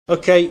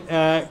Okay,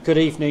 good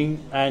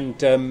evening,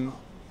 and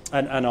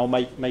I'll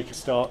make a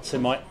start. So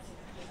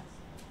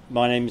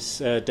my name's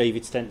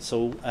David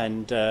Stensel,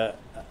 and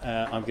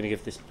I'm going to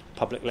give this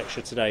public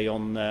lecture today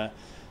on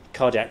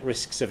cardiac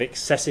risks of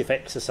excessive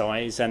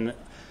exercise, and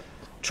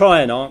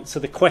try and answer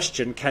the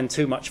question: can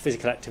too much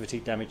physical activity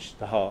damage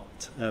the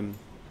heart?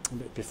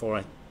 Before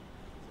I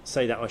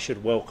say that, I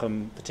should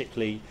welcome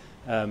particularly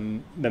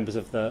members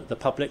of the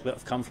public that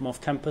have come from off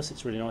campus.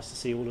 It's really nice to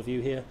see all of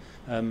you here.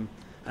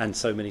 And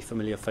so many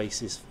familiar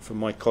faces from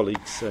my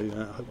colleagues, so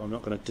I hope I'm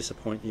not going to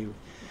disappoint you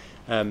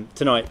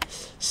tonight.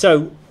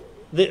 So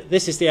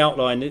this is the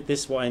outline.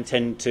 This is what I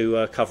intend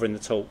to cover in the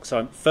talk. So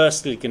I'm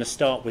firstly going to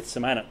start with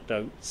some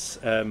anecdotes,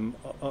 some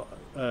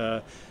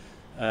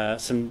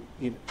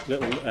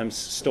little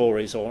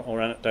stories or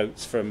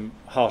anecdotes from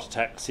heart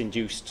attacks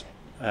induced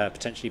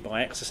potentially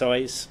by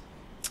exercise.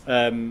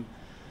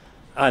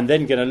 I'm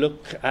then going to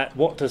look at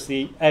what does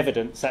the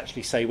evidence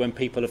actually say when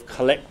people have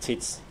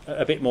collected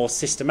a bit more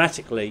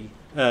systematically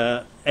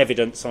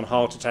evidence on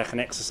heart attack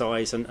and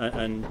exercise, and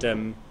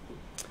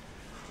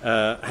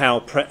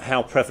how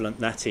prevalent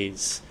that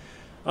is.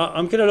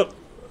 I'm going to look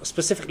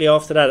specifically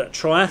after that at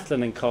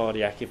triathlon and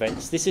cardiac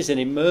events. This is an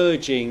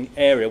emerging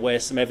area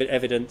where some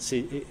evidence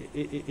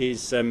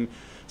is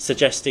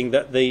suggesting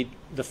that the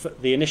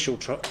initial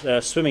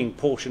swimming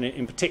portion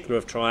in particular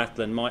of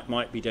triathlon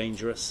might be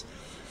dangerous.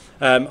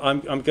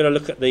 I'm going to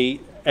look at the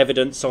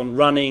evidence on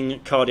running,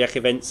 cardiac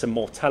events and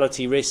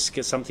mortality risk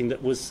as something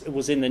that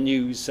was in the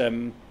news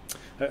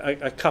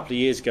a couple of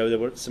years ago. There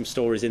were some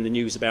stories in the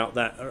news about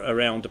that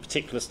around a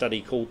particular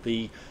study called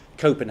the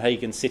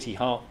Copenhagen City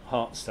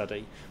Heart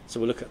Study.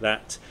 So we'll look at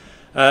that.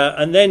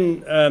 And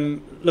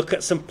then look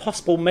at some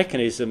possible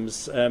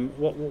mechanisms,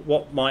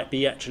 what might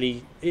be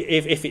actually,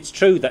 if it's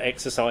true that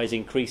exercise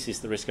increases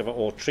the risk of it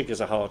or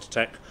triggers a heart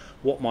attack,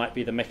 what might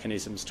be the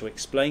mechanisms to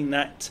explain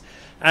that.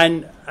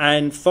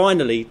 And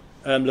finally,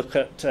 look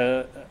at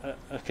a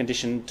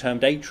condition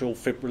termed atrial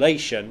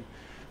fibrillation,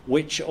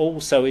 which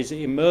also is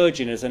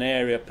emerging as an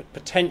area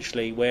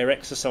potentially where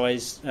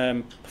exercise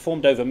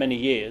performed over many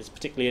years,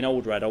 particularly in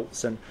older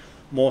adults and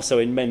more so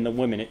in men than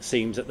women, it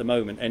seems at the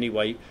moment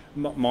anyway,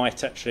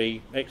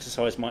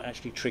 exercise might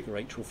actually trigger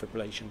atrial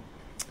fibrillation.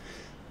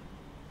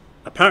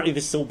 Apparently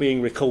this is all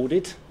being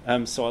recorded,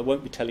 so I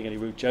won't be telling any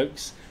rude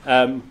jokes.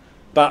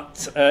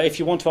 But if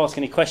you want to ask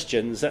any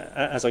questions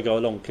as I go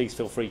along, please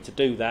feel free to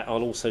do that.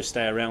 I'll also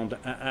stay around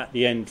at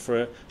the end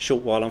for a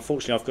short while.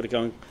 Unfortunately, I've got to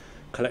go and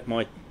collect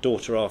my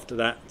daughter after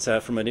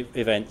that from an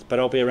event, but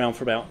I'll be around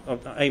for I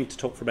aim to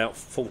talk for about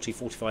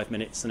 40-45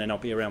 minutes, and then I'll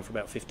be around for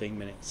about 15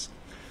 minutes.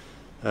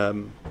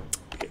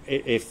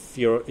 If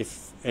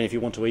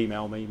you want to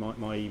email me,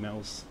 my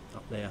email's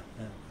up there.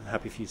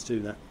 Happy for you to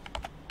do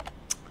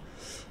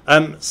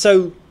that.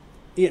 So,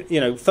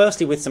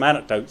 firstly with some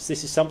anecdotes,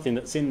 this is something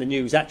that's in the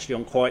news actually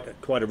on quite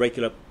a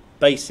regular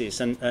basis,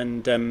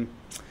 and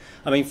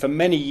I mean for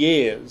many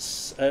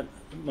years,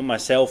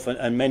 myself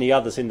and many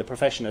others in the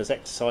profession as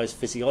exercise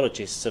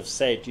physiologists have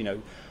said,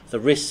 the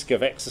risk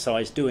of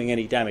exercise doing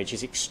any damage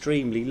is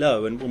extremely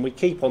low, and we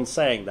keep on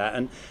saying that,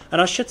 and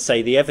I should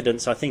say the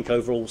evidence I think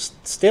overall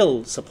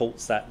still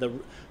supports that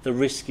the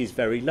risk is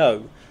very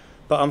low.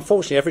 But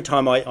unfortunately, every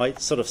time I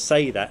sort of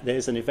say that,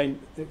 there's an event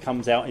that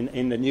comes out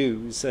in the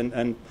news,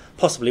 and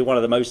possibly one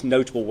of the most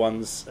notable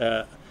ones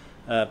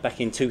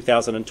back in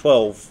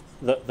 2012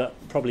 that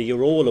probably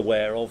you're all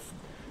aware of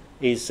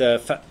is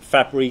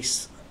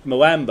Fabrice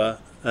Muamba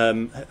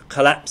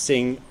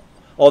collapsing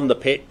on the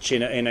pitch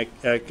in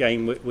a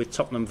game with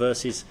Tottenham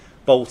versus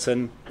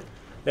Bolton.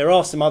 There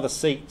are some other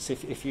seats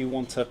if you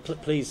want to.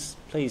 Please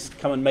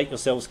come and make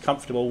yourselves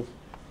comfortable.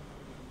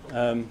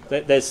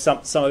 There's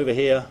some over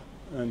here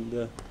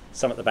and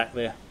some at the back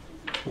there.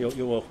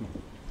 You're welcome.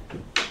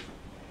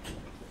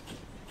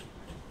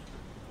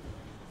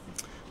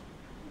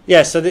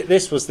 Yeah, so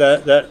this was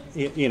the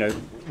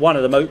one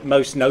of the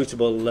most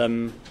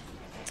notable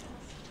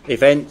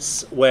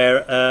events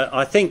where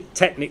I think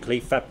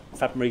technically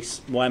Fabrice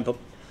Muamba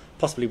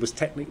possibly was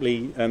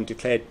technically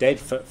declared dead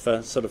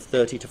for sort of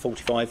 30 to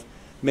 45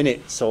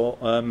 minutes or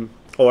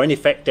in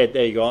effect dead.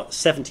 There you go,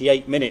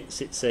 78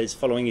 minutes it says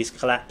following his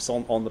collapse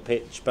on the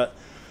pitch. But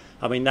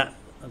I mean that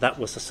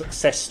was a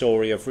success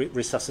story of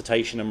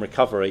resuscitation and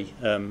recovery,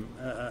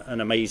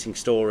 an amazing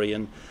story,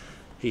 and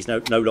he's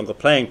no longer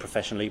playing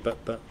professionally, but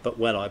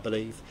well, I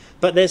believe.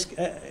 But there's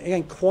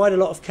again quite a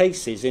lot of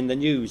cases in the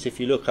news if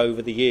you look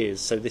over the years.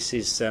 So this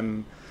is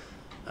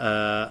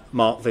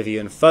Mark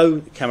Vivian Foe,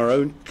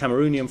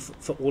 Cameroonian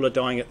footballer,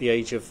 dying at the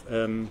age of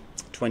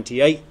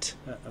 28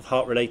 of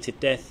heart-related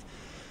death.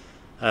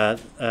 I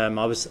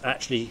was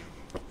actually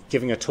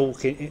giving a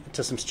talk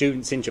to some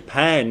students in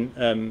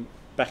Japan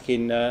back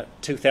in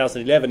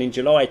 2011 in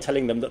July,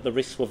 telling them that the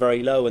risks were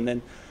very low, and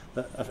then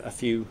a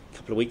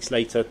couple of weeks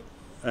later,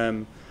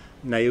 Naoki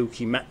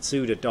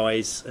Matsuda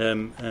dies,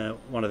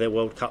 one of their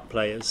World Cup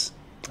players.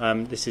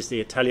 This is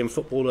the Italian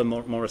footballer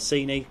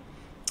Morosini,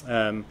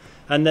 and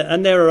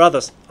there are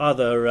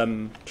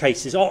other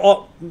cases,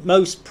 or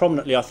most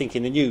prominently I think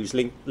in the news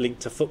linked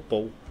to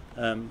football.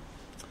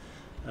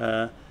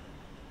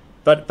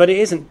 But it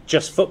isn't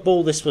just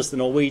football. This was the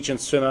Norwegian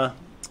swimmer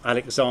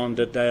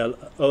Alexander Dale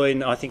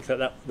Owen. I think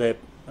that their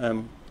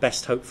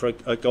best hope for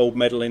a gold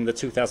medal in the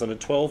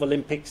 2012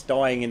 Olympics,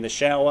 dying in the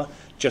shower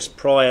just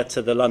prior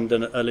to the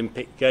London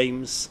Olympic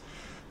Games.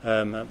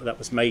 That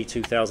was May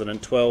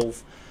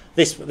 2012.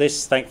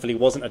 This thankfully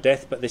wasn't a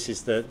death, but this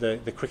is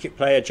the cricket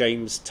player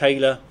James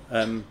Taylor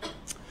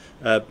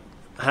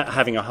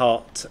having a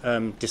heart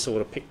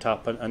disorder picked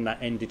up, and that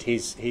ended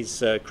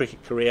his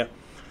cricket career.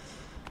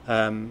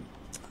 And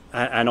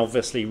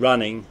obviously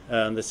running.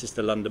 This is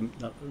the London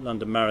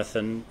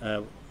Marathon.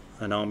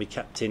 An army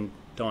captain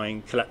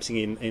collapsing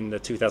in the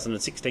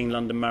 2016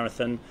 London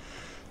Marathon.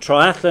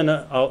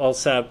 Triathlon, I'll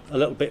say a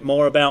little bit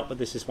more about, but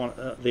this is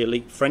the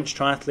elite French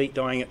triathlete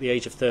dying at the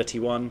age of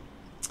 31.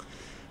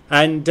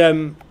 And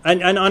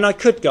I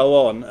could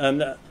go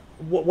on.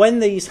 When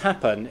these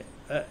happen,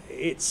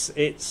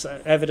 it's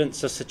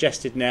evidence has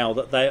suggested now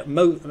that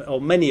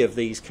many of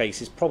these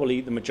cases,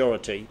 probably the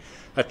majority,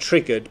 are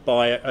triggered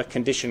by a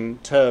condition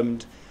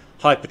termed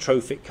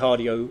hypertrophic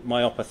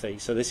cardiomyopathy.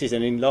 So this is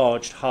an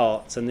enlarged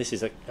heart, and this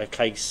is a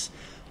case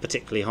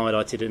particularly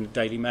highlighted in the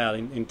Daily Mail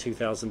in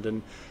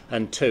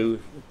 2002.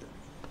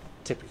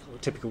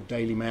 Typical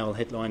Daily Mail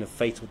headline of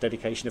fatal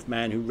dedication of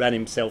man who ran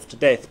himself to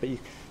death. But you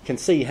can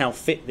see how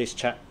fit this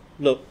chap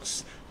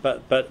looks.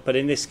 But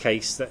in this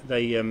case, that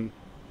they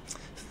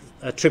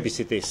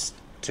attributed this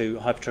to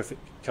hypertrophic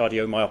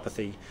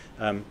cardiomyopathy.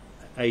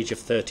 Age of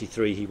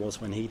 33 he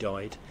was when he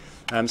died.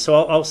 So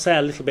I'll say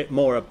a little bit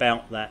more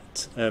about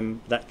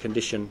that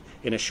condition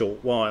in a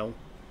short while.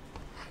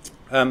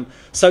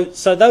 So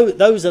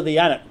those are the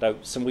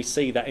anecdotes, and we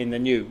see that in the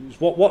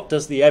news. What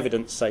does the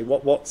evidence say?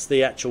 What's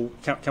the actual?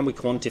 Can we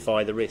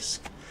quantify the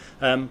risk?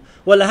 Well,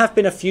 there have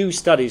been a few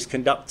studies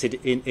conducted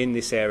in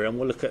this area, and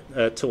we'll look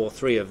at 2 or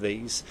 3 of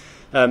these.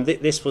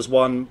 This was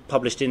one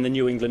published in the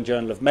New England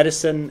Journal of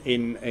Medicine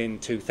in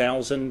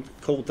 2000,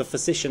 called the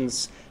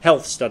Physicians'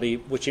 Health Study,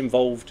 which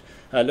involved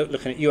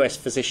looking at US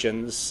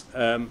physicians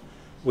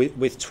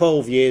with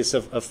 12 years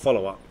of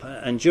follow-up.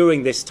 And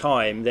during this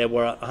time, there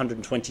were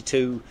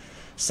 122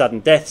 sudden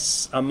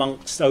deaths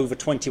amongst over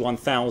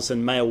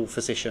 21,000 male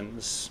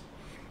physicians.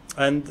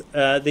 And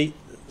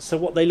so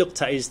what they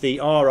looked at is the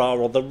RR,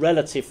 or the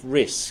relative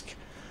risk,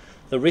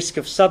 the risk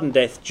of sudden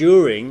death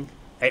during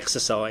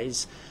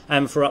exercise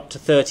and for up to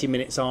 30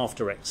 minutes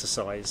after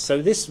exercise.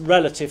 So this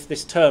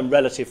term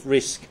relative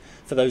risk,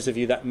 for those of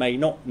you that may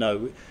not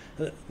know,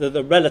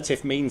 the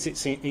relative means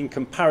it's in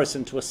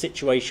comparison to a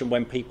situation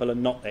when people are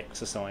not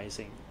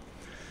exercising.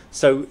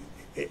 So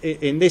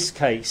in this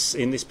case,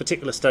 in this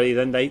particular study,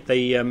 then they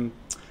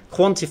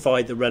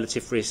quantified the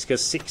relative risk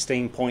as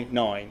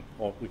 16.9,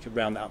 or we could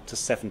round that up to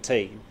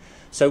 17.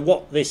 So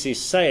what this is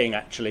saying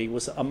actually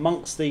was that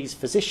amongst these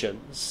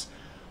physicians,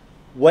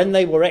 when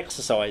they were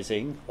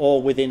exercising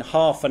or within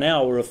half an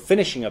hour of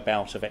finishing a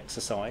bout of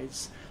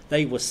exercise,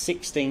 they were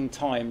 16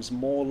 times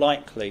more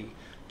likely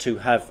to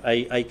have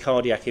a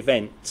cardiac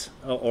event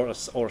or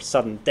a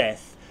sudden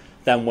death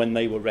than when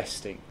they were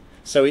resting.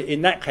 So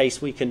in that case,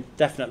 we can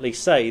definitely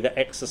say that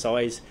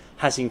exercise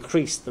has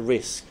increased the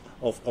risk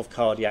of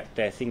cardiac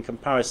death in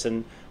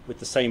comparison with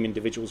the same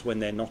individuals when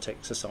they're not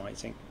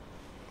exercising.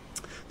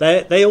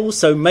 They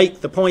also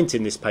make the point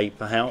in this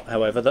paper,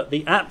 however, that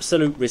the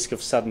absolute risk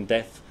of sudden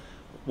death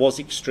was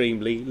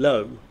extremely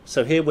low.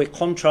 So here we're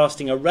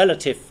contrasting a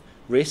relative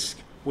risk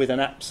with an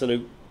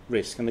absolute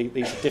risk, and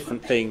these are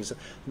different things.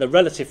 The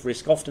relative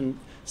risk often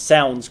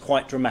sounds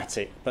quite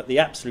dramatic, but the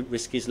absolute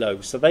risk is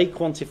low. So they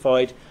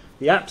quantified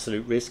the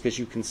absolute risk, as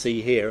you can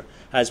see here,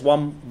 as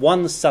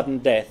one sudden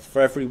death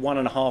for every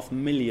 1.5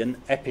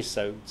 million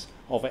episodes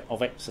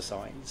of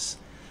exercise.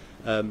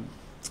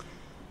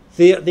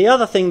 The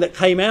other thing that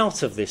came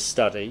out of this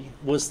study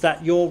was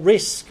that your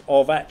risk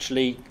of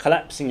actually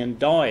collapsing and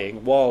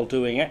dying while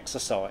doing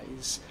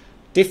exercise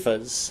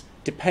differs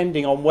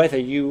depending on whether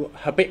you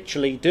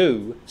habitually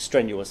do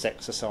strenuous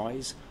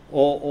exercise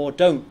or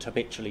don't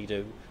habitually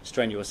do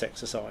strenuous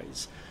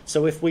exercise.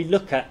 So if we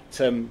look at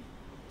the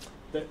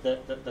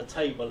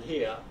table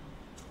here,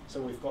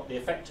 so we've got the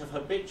effect of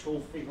habitual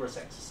vigorous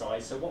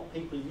exercise, so what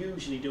people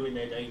usually do in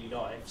their daily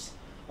lives,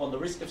 on the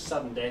risk of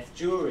sudden death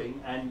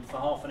during and for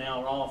half an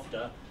hour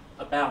after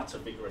a bout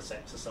of vigorous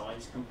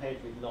exercise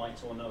compared with light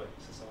or no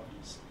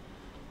exercise.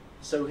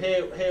 So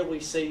here we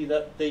see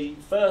that the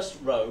first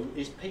row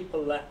is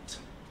people that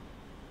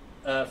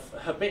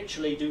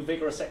habitually do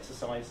vigorous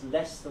exercise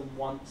less than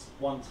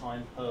one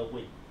time per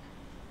week.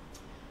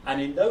 And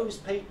in those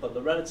people,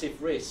 the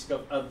relative risk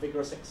of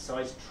vigorous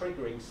exercise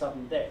triggering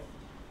sudden death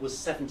was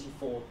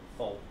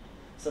 74-fold.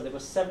 So they were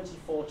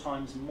 74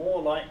 times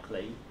more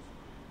likely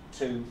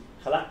to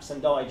collapse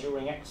and die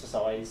during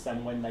exercise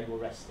than when they were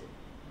resting.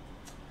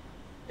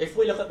 If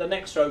we look at the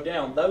next row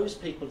down, those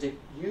people did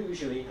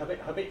usually,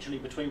 habitually,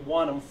 between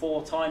 1 and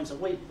 4 times a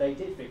week, they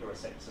did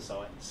vigorous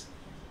exercise.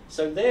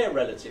 So their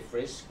relative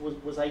risk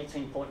was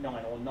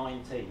 18.9 or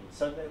 19.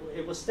 So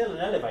it was still an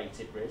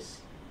elevated risk,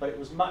 but it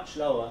was much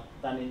lower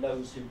than in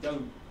those who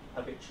don't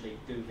habitually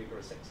do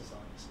vigorous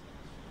exercise.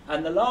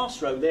 And the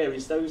last row there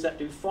is those that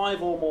do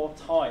 5 or more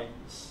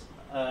times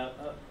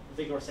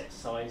vigorous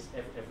exercise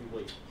every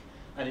week.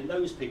 And in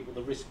those people,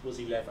 the risk was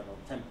 11, or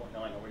 10.9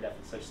 or 11.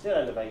 So still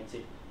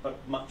elevated, but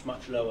much,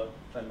 much lower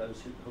than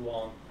those who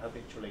aren't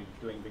habitually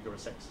doing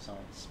vigorous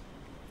exercise.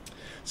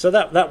 So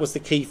that was the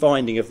key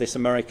finding of this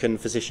American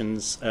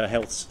Physicians'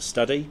 Health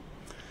study.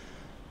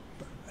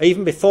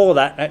 Even before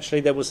that,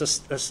 actually, there was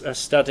a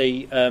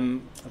study.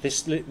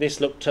 This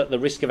looked at the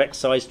risk of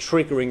exercise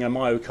triggering a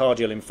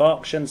myocardial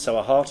infarction, so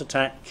a heart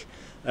attack,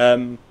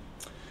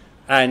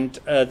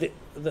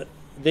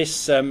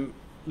 this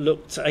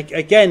looked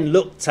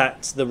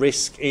at the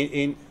risk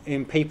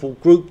in people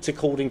grouped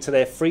according to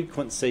their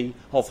frequency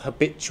of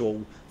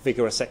habitual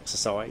vigorous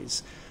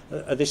exercise.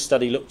 This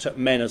study looked at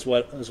men as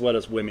well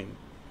as women,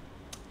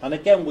 and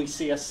again we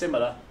see a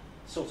similar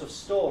sort of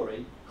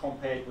story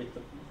compared with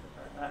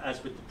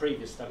as with the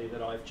previous study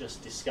that I've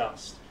just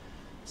discussed.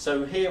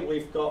 So here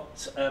we've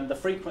got the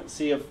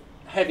frequency of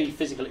heavy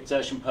physical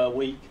exertion per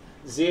week: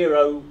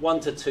 0, 1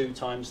 to 2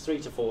 times, 3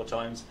 to 4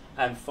 times,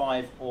 and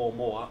 5 or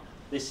more.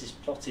 This is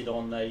plotted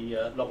on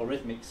a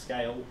logarithmic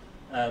scale,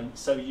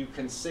 so you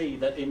can see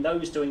that in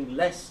those doing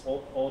less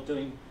or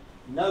doing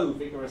no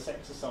vigorous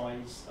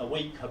exercise a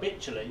week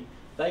habitually,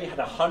 they had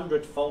a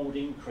 100-fold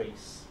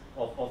increase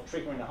of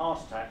triggering a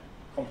heart attack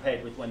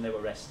compared with when they were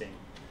resting.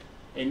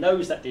 In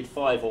those that did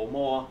 5 or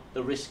more,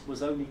 the risk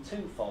was only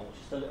 2-fold,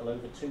 just a little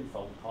over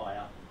 2-fold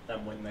higher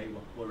than when they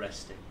were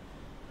resting.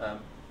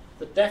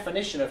 The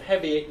definition of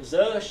heavy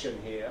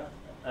exertion here,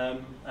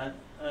 and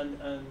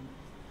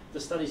the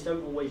studies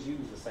don't always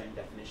use the same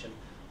definition.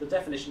 The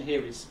definition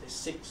here is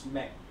 6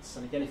 METs,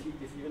 and again, if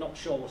you're not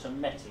sure what a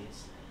MET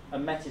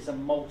is a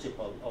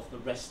multiple of the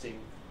resting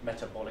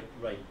metabolic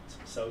rate.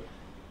 So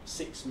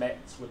 6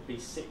 METs would be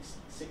six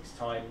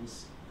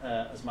times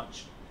as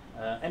much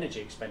energy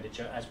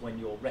expenditure as when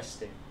you're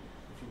resting.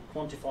 If you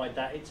quantified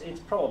that, it's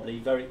probably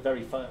very,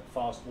 very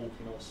fast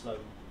walking or slow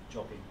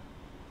jogging.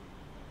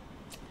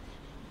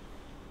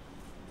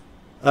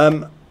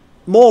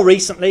 More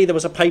recently, there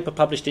was a paper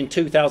published in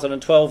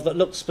 2012 that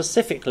looked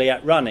specifically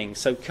at running,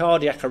 so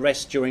cardiac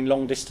arrest during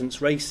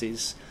long-distance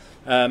races.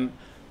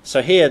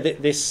 So here,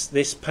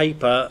 this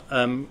paper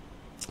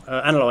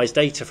analysed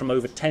data from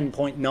over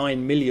 10.9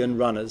 million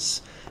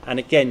runners. And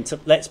again,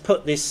 let's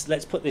put this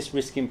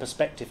risk in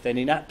perspective. Then,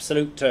 in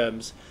absolute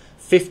terms,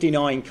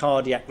 59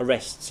 cardiac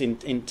arrests in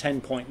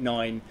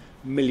 10.9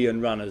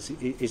 million runners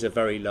is a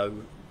very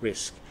low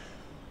risk.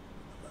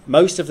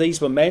 Most of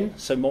these were men,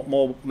 so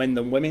more men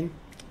than women.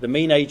 The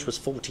mean age was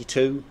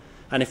 42,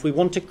 and if we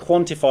want to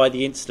quantify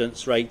the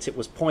incidence rate, it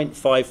was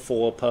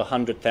 0.54 per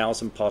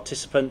 100,000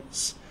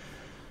 participants.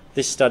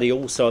 This study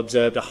also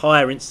observed a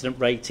higher incident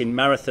rate in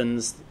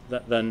marathons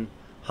than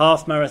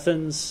half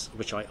marathons,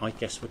 which I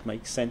guess would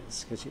make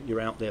sense because you're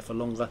out there for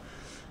longer,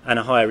 and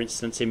a higher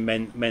incidence in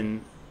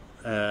men,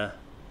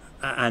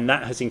 and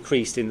that has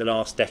increased in the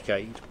last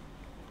decade.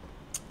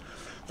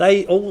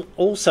 They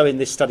also in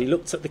this study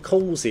looked at the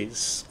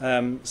causes,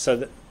 so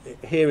that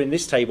here in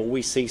this table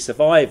we see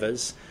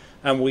survivors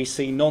and we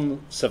see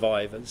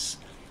non-survivors,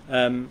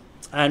 and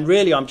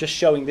really I'm just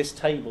showing this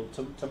table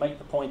to make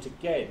the point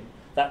again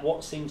that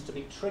what seems to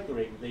be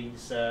triggering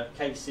these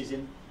cases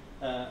in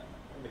the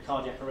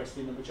cardiac arrest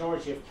in the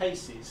majority of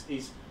cases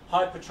is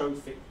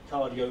hypertrophic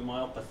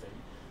cardiomyopathy.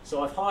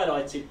 So I've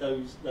highlighted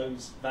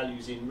those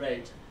values in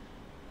red.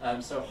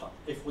 So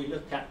if we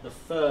look at the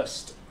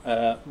first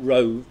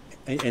row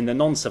in the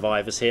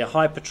non-survivors here,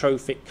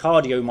 hypertrophic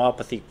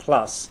cardiomyopathy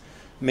plus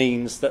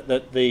means that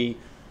the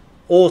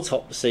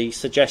autopsy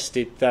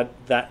suggested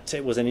that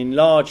it was an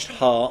enlarged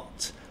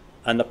heart,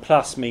 and the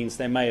plus means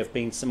there may have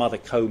been some other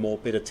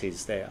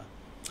comorbidities there.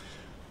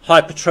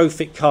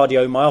 Hypertrophic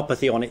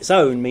cardiomyopathy on its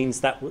own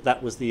means that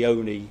was the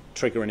only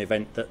triggering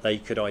event that they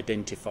could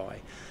identify.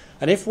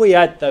 And if we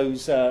add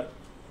those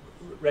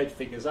red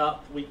figures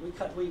up, we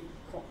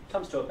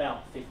comes to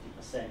about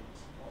 50%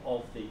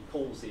 of the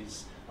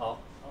causes of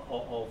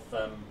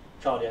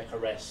cardiac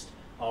arrest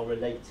are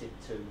related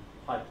to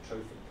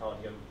hypertrophic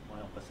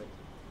cardiomyopathy.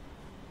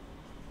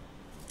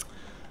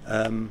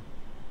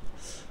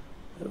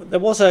 There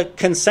was a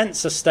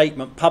consensus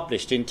statement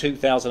published in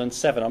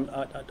 2007.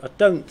 I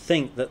don't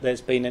think that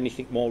there's been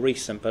anything more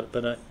recent,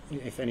 but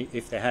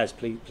if there has,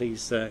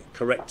 please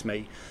correct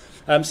me.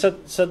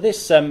 So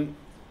this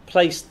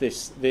placed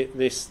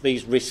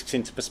these risks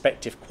into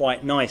perspective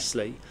quite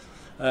nicely.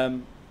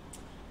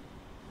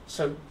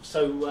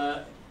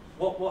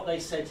 What they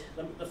said,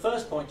 the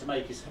first point to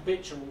make is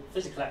habitual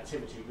physical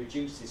activity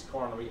reduces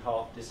coronary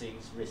heart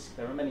disease risk.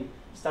 There are many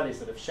studies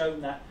that have shown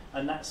that,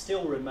 and that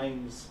still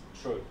remains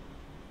true.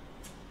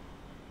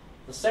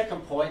 The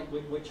second point,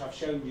 which I've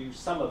shown you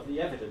some of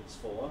the evidence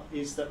for,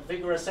 is that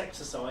vigorous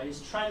exercise,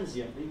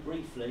 transiently,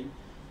 briefly,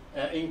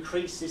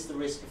 increases the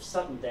risk of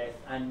sudden death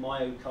and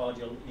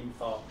myocardial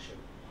infarction,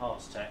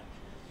 heart attack.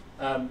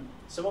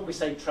 So when we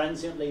say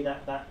transiently,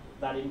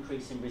 that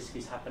increase in risk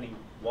is happening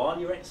while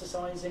you're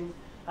exercising,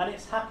 and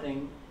it's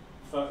happening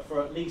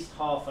for at least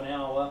half an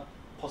hour,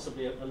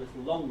 possibly a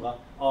little longer,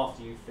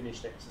 after you've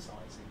finished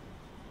exercising.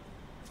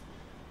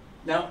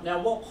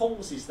 Now, what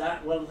causes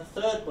that? Well, the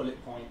third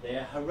bullet point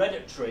there,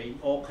 hereditary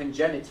or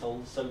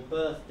congenital, so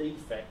birth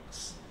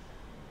defects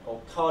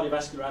or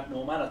cardiovascular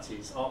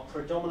abnormalities are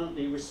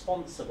predominantly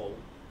responsible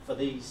for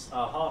these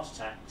heart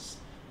attacks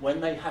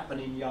when they happen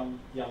in young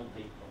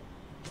people.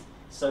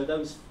 So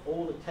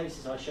all the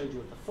cases I showed you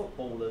of the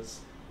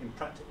footballers, in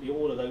practically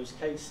all of those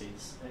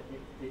cases,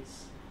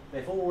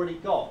 they've already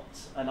got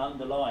an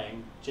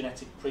underlying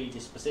genetic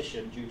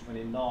predisposition due to an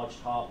enlarged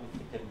heart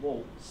with thickened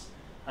walls.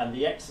 And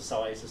the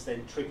exercise has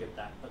then triggered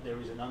that, but there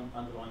is an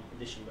underlying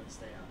condition that's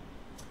there.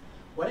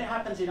 When it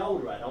happens in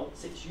older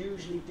adults, it's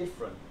usually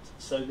different.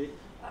 So the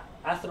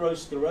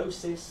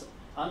atherosclerosis,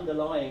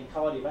 underlying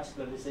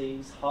cardiovascular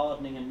disease,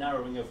 hardening and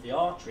narrowing of the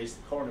arteries,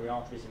 the coronary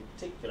arteries in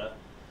particular,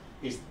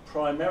 is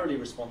primarily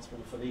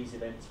responsible for these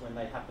events when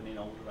they happen in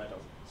older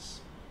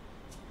adults.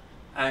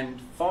 And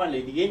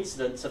finally, the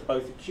incidence of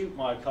both acute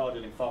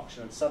myocardial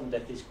infarction and sudden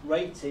death is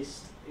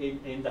greatest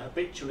in the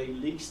habitually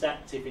least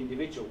active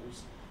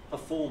individuals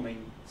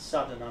performing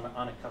sudden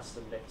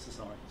unaccustomed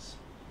exercise.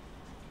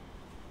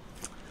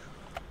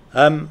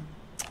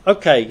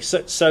 Okay,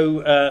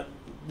 so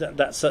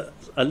that's a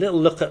little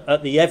look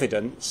at the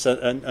evidence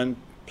and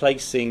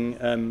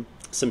placing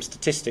some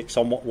statistics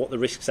on what the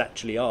risks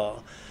actually are.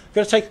 I'm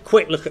going to take a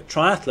quick look at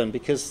triathlon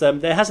because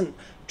there hasn't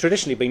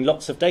traditionally been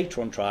lots of data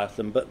on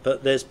triathlon,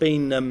 but there's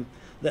been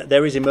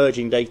there is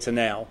emerging data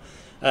now.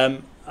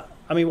 I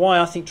mean, why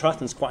I think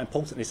triathlon is quite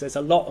important is there's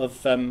a lot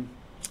of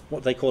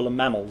what they call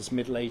mammals,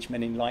 middle-aged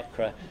men in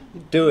lycra,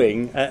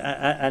 doing,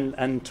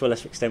 and to a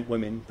lesser extent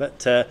women,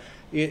 but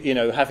you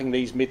know, having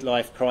these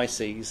midlife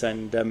crises,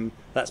 and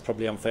that's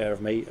probably unfair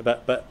of me,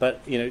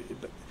 but you know,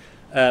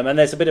 and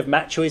there's a bit of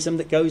machoism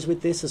that goes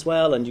with this as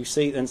well, and you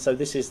see, and so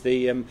this is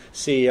the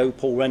CEO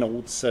Paul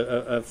Reynolds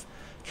of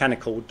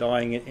Canaccord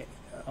dying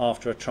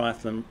after a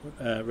triathlon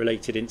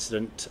related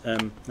incident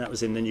that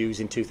was in the news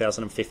in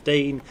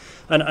 2015,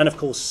 and of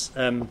course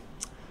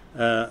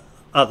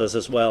others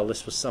as well.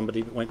 This was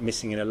somebody that went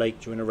missing in a lake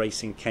during a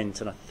race in Kent,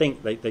 and I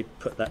think they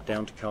put that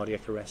down to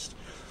cardiac arrest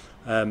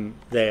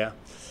there.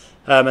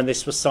 And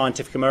this was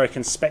Scientific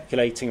American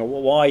speculating,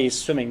 why is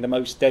swimming the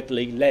most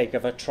deadly leg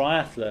of a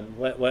triathlon?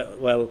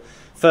 Well,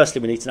 firstly,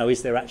 we need to know,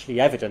 is there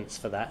actually evidence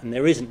for that? And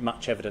there isn't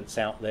much evidence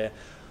out there,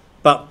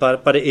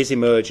 but it is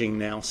emerging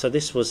now. So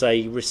this was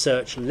a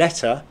research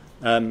letter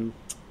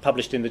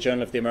published in the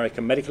Journal of the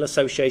American Medical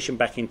Association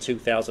back in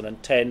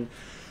 2010,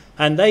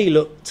 and they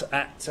looked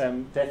at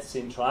deaths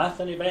in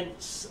triathlon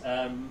events,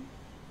 and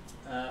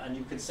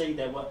you can see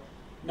there were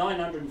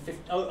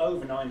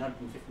over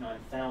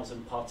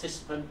 959,000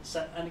 participants,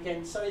 and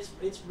again, so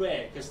it's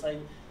rare because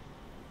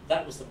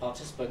that was the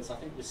participants. I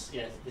think this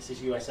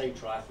is USA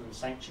Triathlon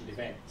sanctioned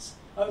events.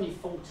 Only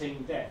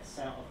 14 deaths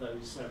out of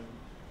those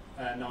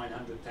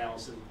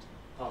 900,000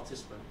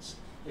 participants.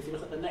 If you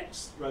look at the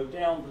next row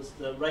down, there's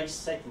the race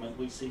segment.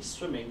 We see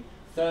swimming.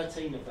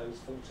 13 of those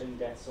 14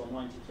 deaths, or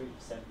 93%,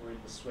 were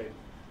in the swim.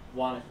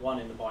 One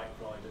in the bike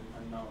ride,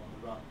 and none on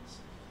the runs.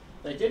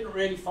 They didn't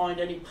really find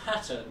any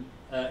pattern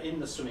in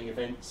the swimming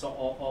events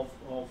of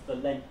the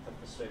length of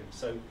the swim.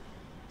 So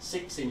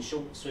 6 in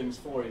short swims,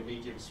 4 in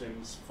medium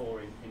swims,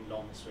 4 in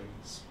long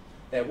swims.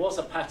 There was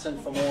a pattern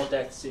for more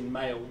deaths in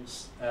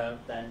males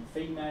than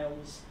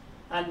females,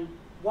 and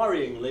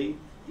worryingly,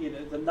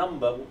 the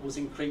number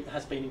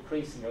has been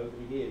increasing over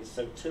the years.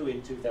 So 2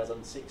 in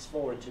 2006,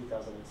 4 in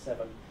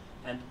 2007,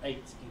 and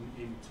 8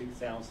 in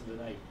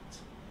 2008.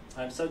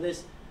 So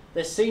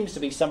there seems to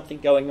be something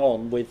going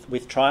on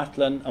with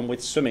triathlon and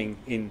with swimming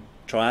in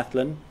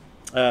triathlon.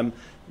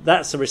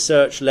 That's a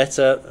research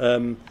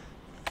letter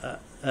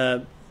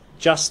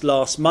just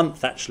last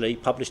month, actually,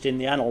 published in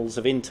the Annals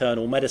of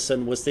Internal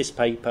Medicine, was this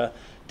paper,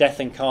 Death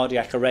and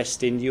Cardiac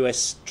Arrest in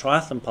US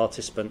Triathlon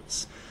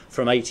Participants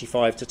from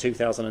 85 to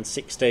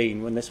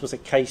 2016, when this was a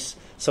case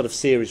sort of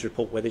series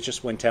report where they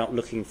just went out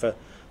looking for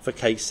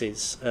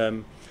cases.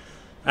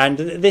 And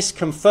this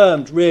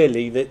confirmed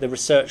really the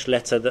research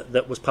letter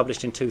that was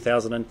published in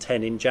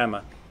 2010 in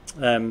JAMA.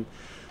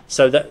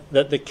 So that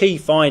the key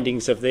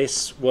findings of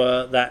this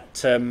were that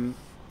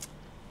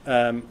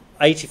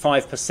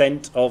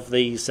 85% of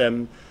these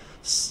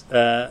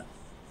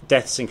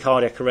deaths and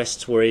cardiac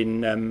arrests were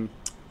in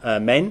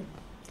men,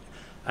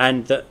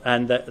 and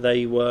that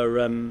they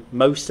were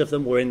most of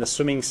them were in the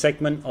swimming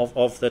segment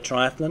of the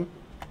triathlon.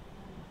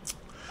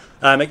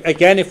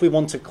 Again, if we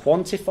want to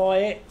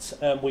quantify it,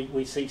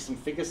 we see some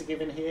figures are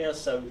given here.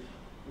 So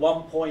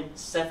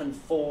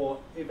 1.74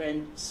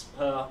 events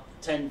per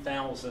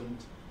 10,000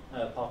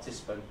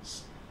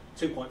 participants,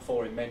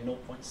 2.4 in men,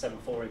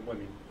 0.74 in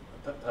women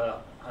per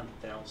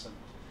 100,000.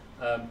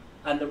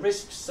 And the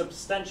risk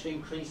substantially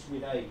increased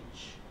with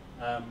age,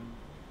 and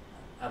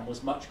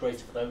was much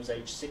greater for those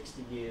aged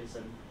 60 years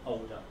and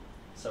older.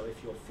 So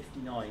if you're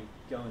 59,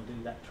 go and do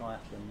that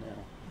triathlon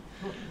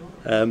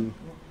now.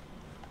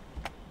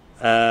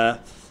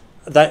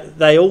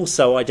 They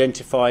also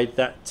identified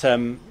that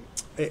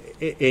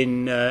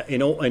in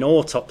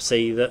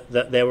autopsy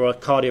that there were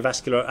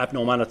cardiovascular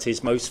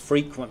abnormalities, most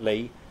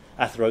frequently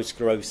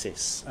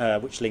atherosclerosis,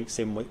 which links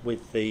in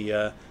with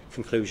the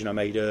conclusion I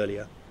made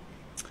earlier.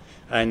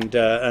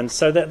 And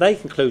so that they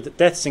conclude that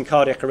deaths in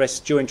cardiac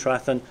arrest during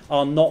triathlon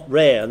are not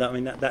rare. I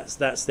mean,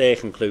 that's their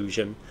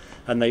conclusion,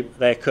 and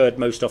they occurred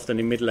most often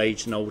in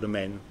middle-aged and older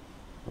men,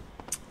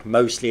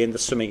 mostly in the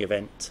swimming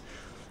event.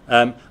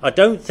 I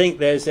don't think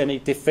there's any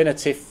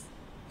definitive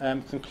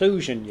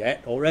conclusion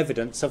yet or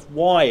evidence of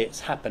why it's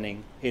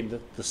happening in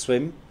the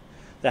swim.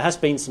 There has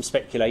been some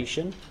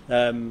speculation.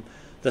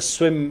 The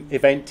swim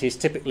event is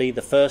typically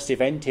the first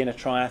event in a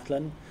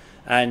triathlon,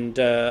 and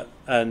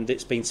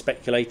it's been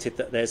speculated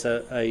that there's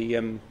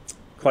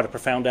quite a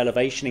profound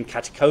elevation in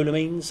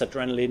catecholamines,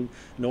 adrenaline,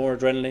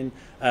 noradrenaline,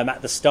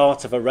 at the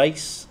start of a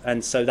race,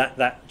 and so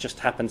that just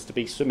happens to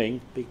be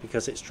swimming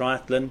because it's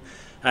triathlon,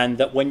 and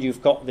that when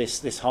you've got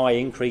this high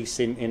increase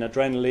in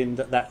adrenaline,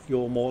 that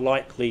you're more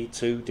likely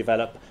to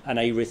develop an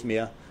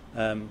arrhythmia,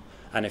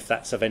 and if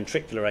that's a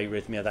ventricular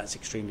arrhythmia, that's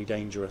extremely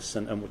dangerous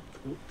and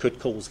could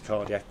cause a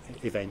cardiac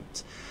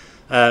event.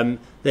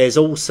 There's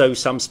also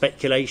some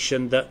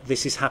speculation that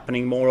this is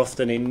happening more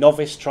often in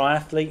novice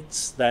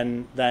triathletes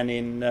than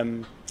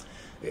in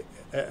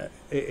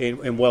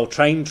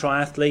well-trained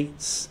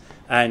triathletes,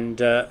 and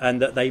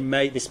that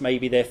this may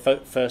be their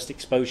first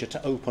exposure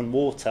to open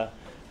water,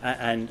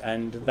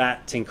 and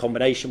that in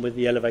combination with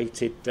the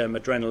elevated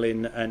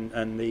adrenaline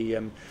and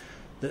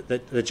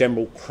the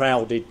general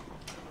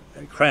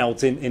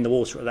crowds in the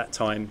water at that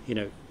time,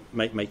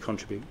 may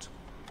contribute.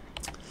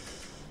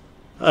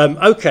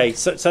 Okay,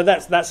 so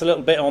that's a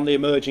little bit on the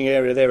emerging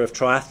area there of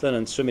triathlon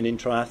and swimming in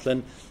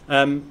triathlon.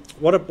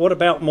 What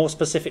about more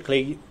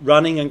specifically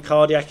running and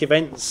cardiac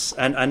events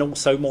and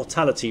also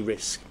mortality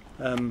risk?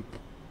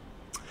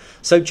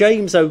 So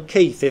James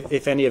O'Keefe,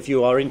 if any of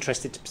you are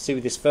interested to pursue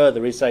this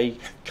further, is a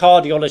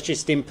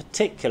cardiologist in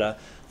particular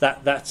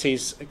that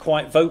is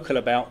quite vocal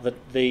about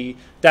the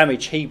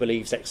damage he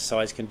believes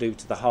exercise can do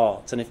to the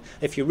heart. And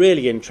if you're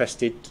really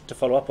interested to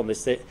follow up on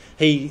this,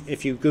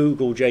 if you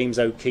Google James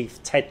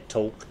O'Keefe TED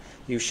Talk,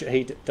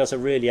 he does a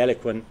really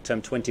eloquent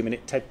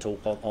 20-minute TED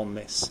Talk on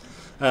this.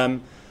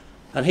 And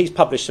he's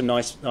published some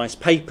nice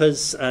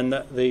papers, and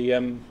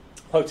the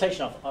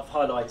quotation I've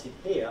highlighted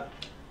here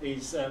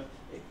is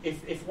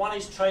if one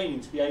is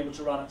training to be able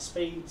to run at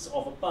speeds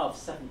of above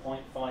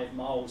 7.5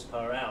 miles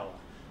per hour,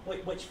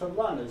 which for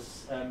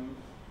runners,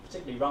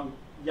 particularly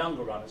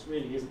younger runners,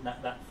 really isn't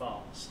that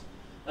fast.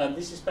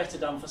 This is better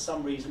done for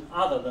some reason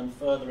other than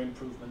further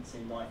improvements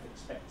in life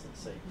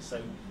expectancy.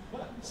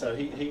 So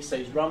he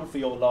says run for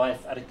your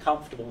life at a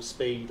comfortable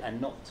speed and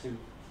not too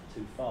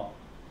far.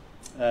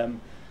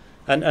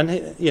 And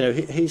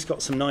he's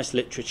got some nice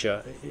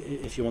literature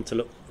if you want to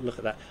look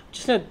at that. I'm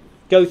just going to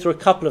go through a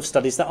couple of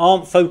studies that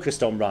aren't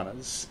focused on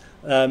runners,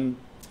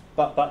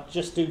 but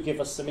just do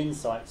give us some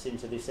insights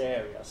into this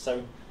area.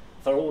 So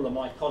for all of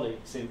my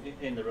colleagues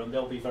in the room,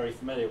 they'll be very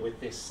familiar with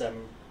this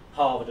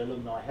Harvard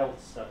Alumni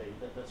Health Study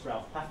that's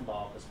Ralph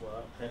Paffenbarger's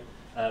work.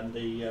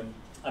 The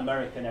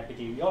American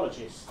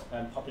epidemiologist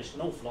published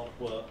an awful lot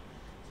of work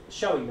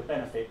showing the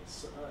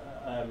benefits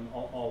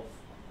of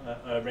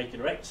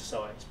regular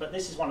exercise. But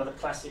this is one of the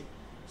classic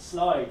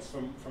slides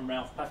from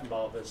Ralph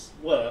Paffenbarger's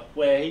work,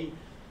 where he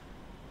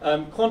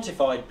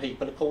quantified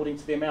people according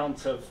to the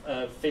amount of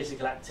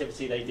physical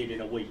activity they did in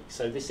a week.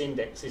 So this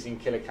index is in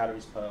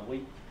kilocalories per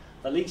week.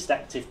 The least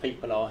active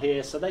people are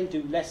here, so they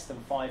do less than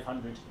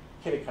 500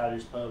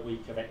 kilocalories per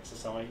week of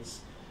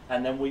exercise.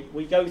 And then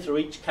we go through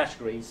each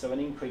category, so an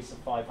increase of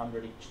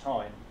 500 each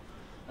time,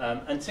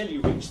 until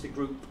you reach the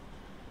group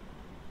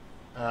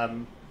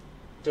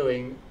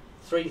doing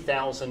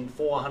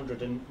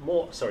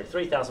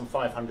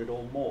 3,500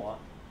 or more,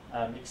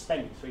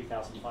 expending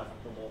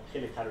 3,500 or more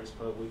kilocalories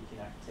per week in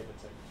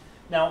activity.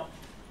 Now,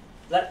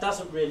 that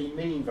doesn't really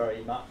mean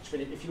very much,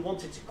 but if you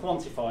wanted to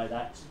quantify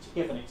that, to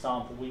give an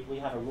example, we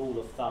have a rule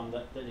of thumb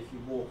that if you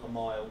walk a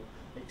mile,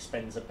 it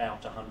expends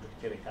about 100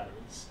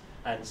 kilocalories.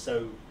 And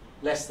so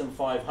less than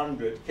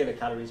 500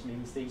 kilocalories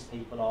means these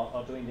people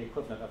are doing the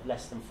equivalent of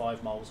less than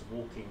 5 miles of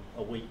walking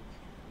a week,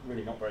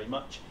 really not very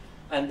much.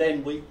 And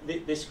then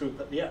this group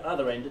at the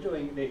other end are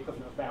doing the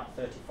equivalent of about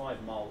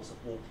 35 miles of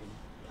walking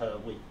per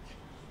week.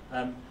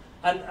 And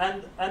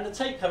the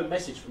take-home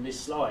message from this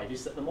slide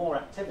is that the more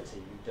activity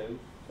you do,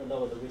 the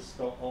lower the risk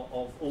of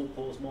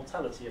all-cause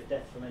mortality of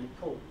death from any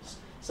cause.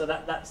 So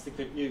that's the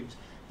good news.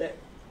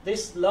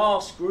 This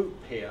last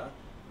group here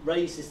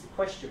raises the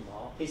question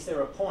mark: is there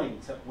a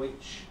point at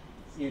which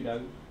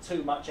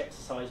too much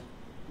exercise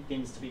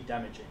begins to be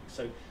damaging?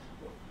 So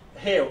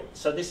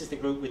this is the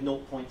group with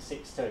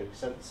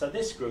 0.62. So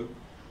this group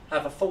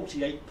have a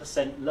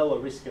 48% lower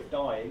risk of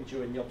dying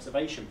during the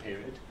observation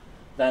period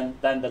than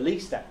the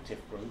least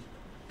active group,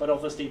 but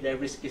obviously their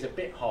risk is a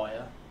bit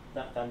higher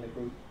than the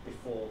group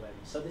before them.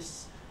 So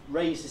this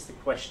raises the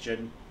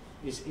question: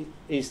 is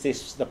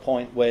this the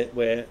point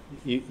where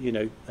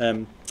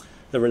the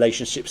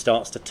relationship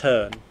starts to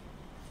turn?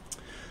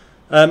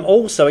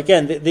 Also,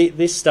 again,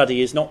 this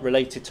study is not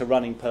related to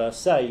running per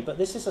se, but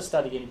this is a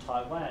study in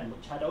Taiwan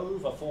which had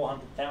over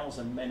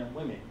 400,000 men and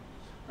women.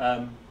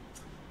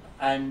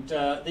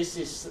 This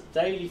is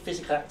daily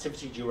physical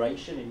activity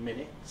duration in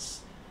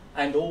minutes.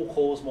 and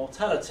all-cause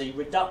mortality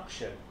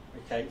reduction.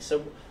 Okay,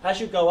 so as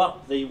you go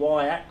up the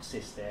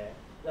y-axis there,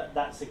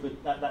 that's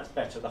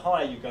better. The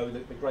higher you go, the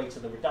greater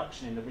the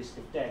reduction in the risk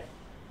of death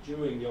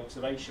during the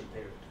observation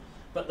period.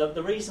 But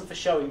the reason for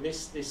showing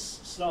this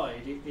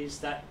slide is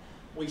that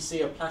we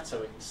see a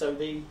plateauing. So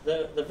the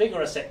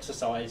vigorous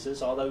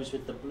exercisers are those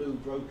with the blue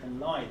broken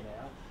line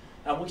there,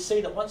 and we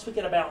see that once we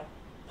get about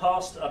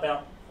past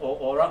about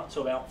or up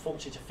to about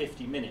 40 to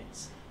 50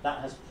 minutes, that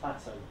has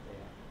plateaued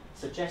there,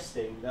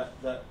 suggesting that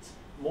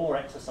more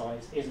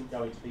exercise isn't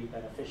going to be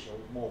beneficial,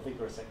 more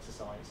vigorous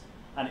exercise,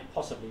 and it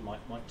possibly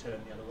might turn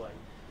the other way.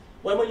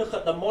 When we look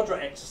at the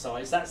moderate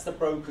exercise, that's the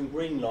broken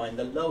green line,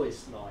 the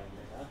lowest line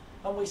there,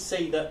 and we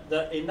see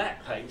that in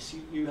that case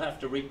you have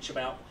to reach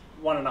about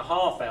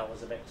 1.5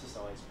 hours of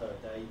exercise per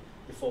day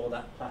before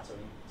that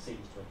plateauing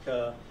seems to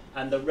occur,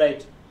 and the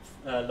red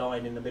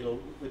line in the middle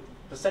with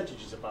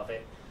percentages above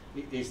it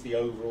is the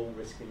overall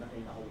risk in the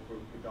whole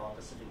group,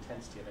 regardless of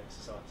intensity of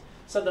exercise.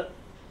 So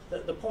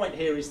the point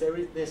here is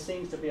there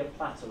seems to be a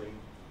plateauing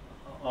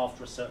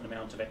after a certain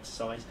amount of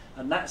exercise,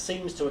 and that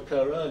seems to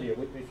occur earlier if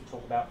you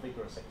talk about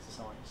vigorous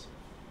exercise.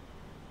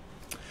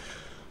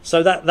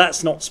 So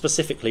that's not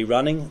specifically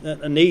running,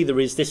 and neither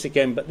is this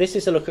again, but this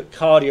is a look at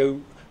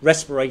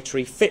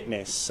cardiorespiratory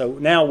fitness. So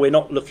now we're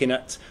looking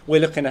at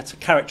a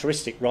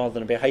characteristic rather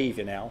than a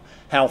behaviour now,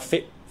 how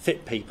fit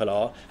people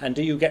are, and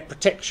do you get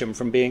protection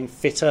from being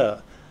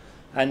fitter?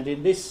 And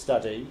in this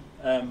study,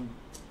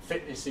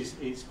 fitness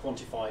is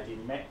quantified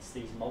in METs,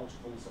 these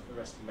multiples of the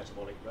resting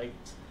metabolic rate.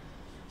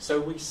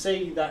 So we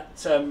see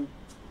that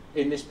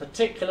in this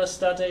particular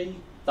study,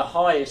 the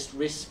highest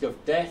risk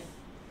of death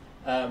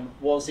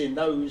was in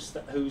those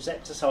whose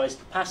exercise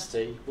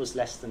capacity was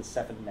less than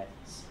 7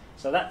 METs.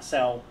 So that's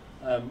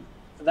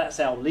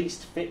our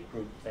least fit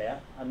group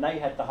there, and they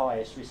had the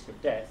highest risk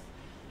of death.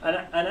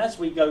 And as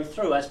we go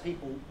through, as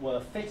people were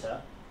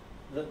fitter,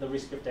 the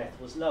risk of death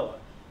was lower.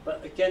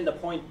 But again,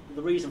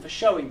 the reason for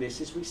showing this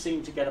is we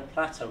seem to get a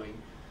plateauing.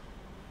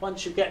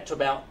 Once you get to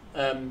about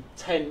 10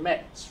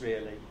 METs,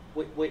 really,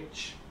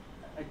 which,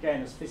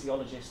 again, as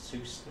physiologists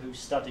who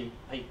study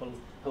people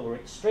who are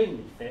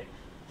extremely fit,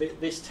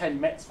 this 10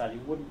 METs value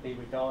wouldn't be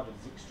regarded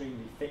as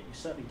extremely fit. You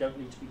certainly don't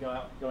need to be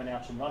going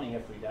out and running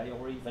every day,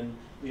 or even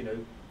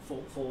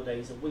 4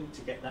 days a week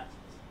to get that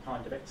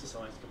kind of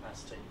exercise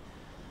capacity.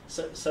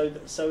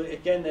 So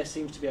again, there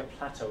seems to be a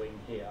plateauing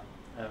here,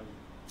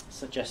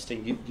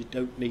 suggesting you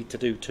don't need to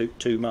do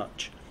too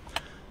much.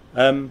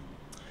 And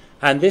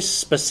this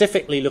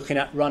specifically looking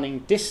at running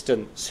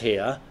distance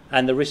here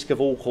and the risk of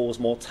all-cause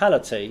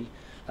mortality.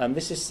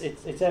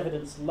 It's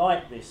evidence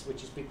like this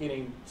which is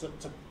beginning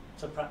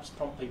to perhaps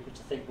prompt people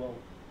to think, well,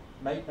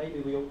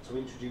 maybe we ought to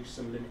introduce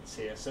some limits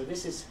here. So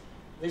this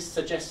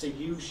suggests a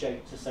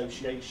U-shaped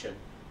association.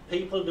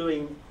 People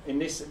doing, in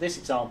this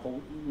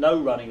example, no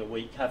running a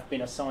week have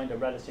been assigned a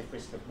relative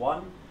risk of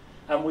 1,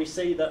 and we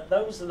see that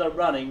those that are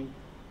running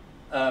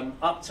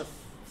up to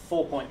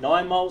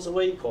 4.9 miles a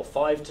week, or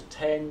 5 to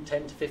 10,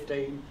 10 to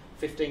 15,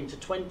 15 to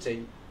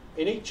 20,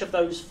 in each of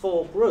those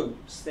 4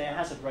 groups, their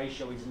hazard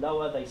ratio is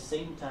lower. They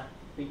seem to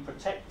be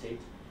protected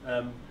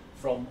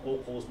from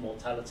all-cause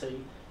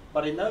mortality.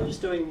 But in those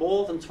doing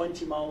more than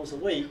 20 miles a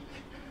week,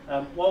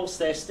 whilst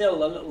they're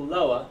still a little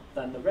lower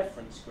than the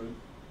reference group,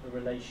 the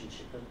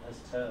relationship has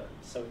turned.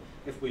 So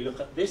if we look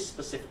at this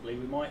specifically,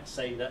 we might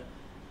say that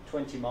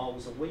 20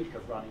 miles a week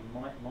of running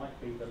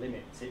might be the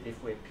limit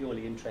if we're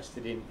purely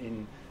interested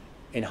in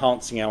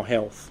enhancing our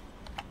health.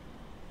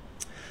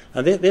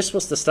 And this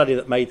was the study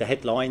that made the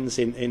headlines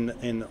on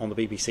the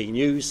BBC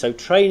News. So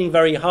training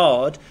very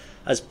hard,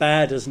 as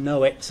bad as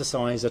no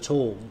exercise at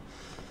all.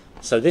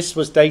 So this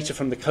was data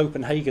from the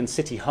Copenhagen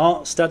City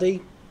Heart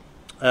Study.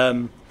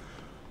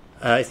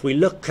 If we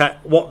look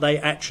at what they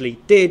actually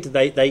did,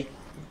 they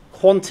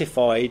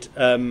quantified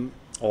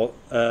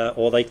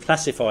or they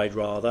classified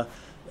rather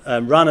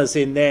runners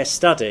in their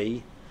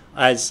study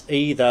as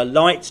either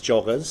light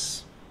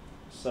joggers,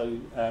 so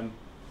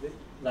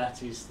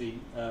that is the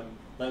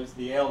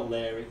L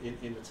there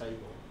in the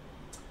table,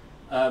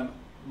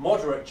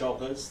 moderate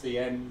joggers, the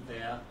M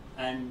there,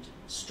 and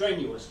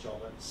strenuous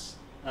joggers,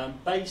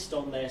 based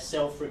on their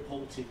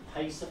self-reported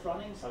pace of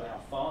running, so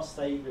how fast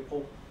they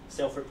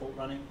self-report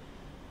running,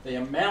 the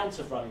amount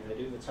of running they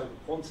do, the total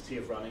quantity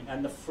of running,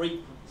 and the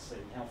frequency,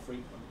 how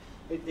frequent.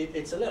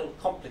 It's a little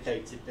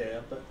complicated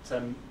there,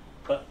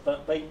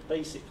 but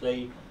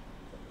basically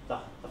the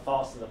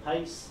faster the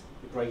pace,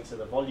 the greater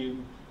the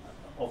volume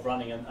of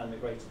running, and the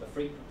greater the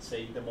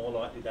frequency, the more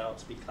likely they are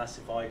to be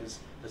classified as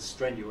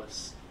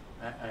strenuous,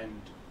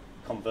 and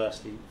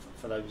conversely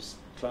for those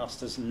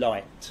classed as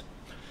light.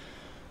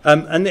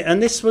 And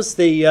this was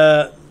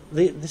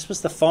this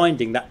was the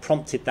finding that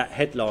prompted that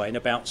headline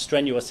about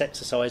strenuous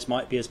exercise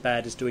might be as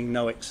bad as doing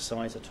no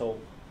exercise at all.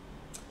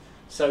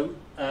 So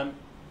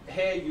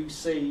here you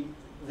see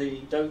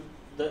the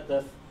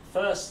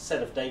first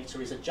set of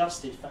data is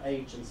adjusted for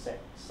age and sex.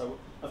 So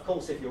of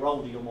course, if you're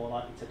older, you're more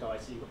likely to die,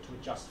 so you've got to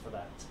adjust for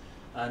that.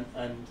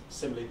 And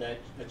similarly, they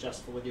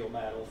adjust for whether you're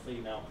male or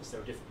female, because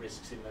there are different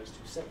risks in those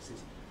two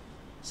sexes.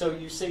 So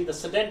you see the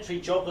sedentary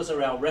joggers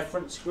are our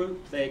reference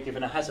group. They're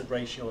given a hazard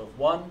ratio of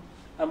 1.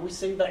 And we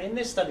see that in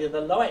this study,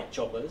 the light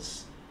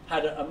joggers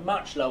had a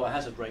much lower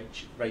hazard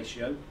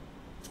ratio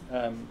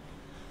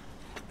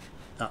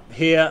up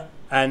here,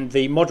 and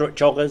the moderate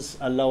joggers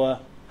a lower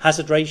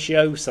hazard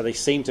ratio, so they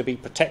seem to be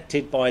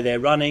protected by their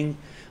running.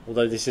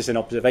 Although this is an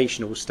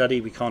observational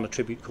study, we can't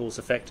attribute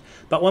cause-effect.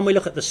 But when we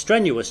look at the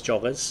strenuous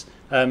joggers,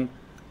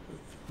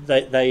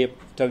 they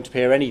don't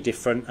appear any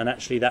different, and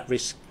actually that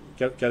risk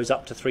goes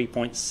up to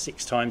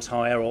 3.6 times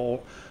higher,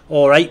 or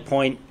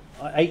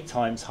 8.8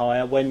 times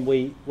higher when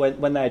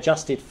they're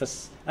adjusted for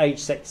age,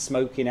 sex,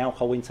 smoking,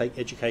 alcohol intake,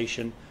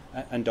 education,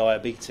 and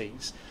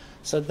diabetes.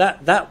 So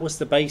that was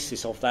the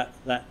basis of that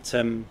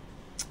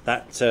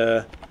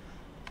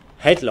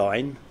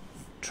headline: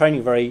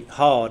 training very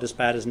hard, as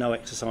bad as no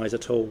exercise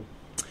at all.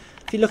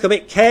 If you look a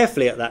bit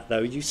carefully at that,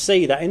 though, you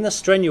see that in the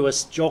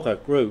strenuous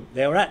jogger group,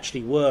 there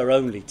actually were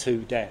only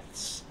 2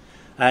 deaths.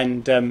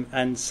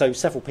 And so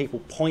several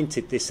people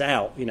pointed this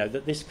out,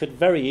 that this could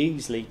very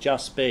easily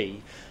just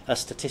be a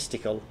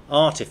statistical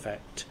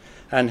artifact.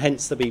 And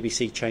hence the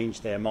BBC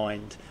changed their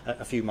mind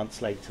a few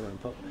months later and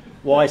put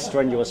why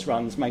strenuous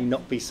runs may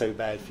not be so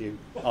bad for you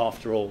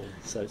after all.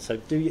 So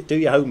do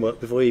your homework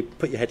before you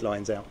put your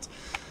headlines out.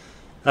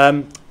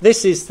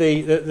 This is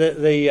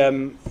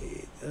the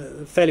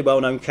fairly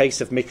well-known case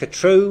of Mika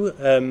True,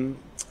 and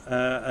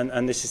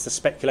this is the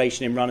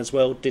speculation in Run as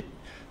well. Did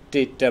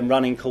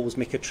running cause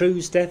Mika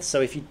True's death?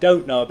 So if you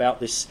don't know about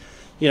this,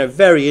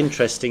 very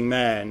interesting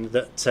man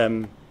that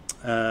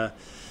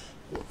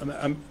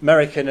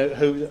American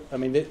who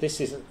this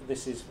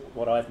is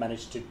what I've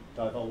managed to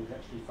divulge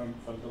actually from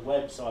the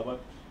web. So I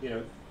won't,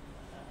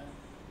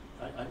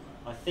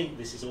 I think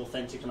this is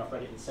authentic, and I've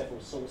read it in several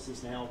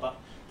sources now. But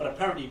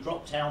apparently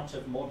dropped out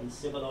of modern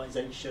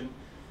civilization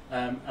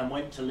and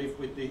went to live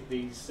with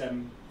these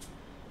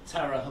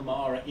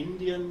Tarahumara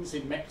Indians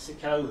in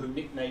Mexico, who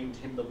nicknamed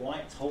him the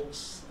White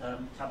Horse,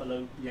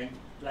 Cabello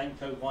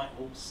Blanco White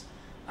Horse.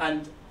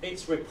 And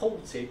it's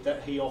reported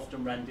that he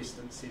often ran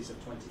distances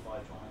of 25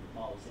 to 100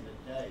 miles in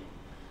a day.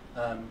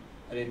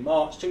 And in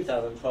March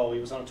 2012, he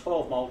was on a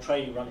 12-mile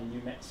training run in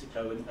New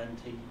Mexico, and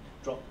he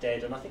dropped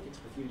dead. And I think it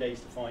took a few days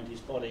to find his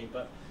body,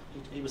 but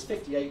he was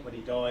 58 when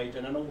he died,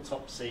 and an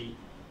autopsy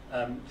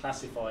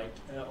classified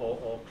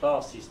or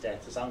classed his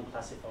death as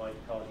unclassified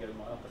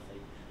cardiomyopathy.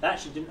 They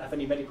actually didn't have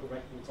any medical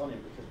records on him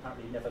because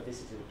apparently he never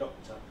visited a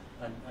doctor.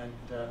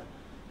 And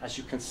as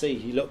you can see,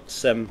 he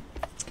looks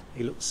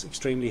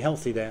extremely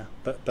healthy there.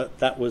 But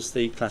that was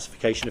the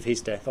classification of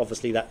his death.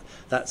 Obviously,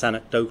 that's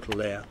anecdotal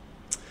there.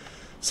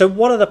 So,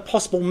 what are the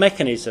possible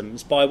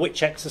mechanisms by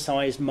which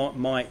exercise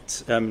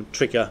might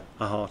trigger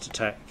a heart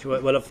attack?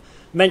 Well, I've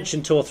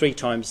mentioned 2 or 3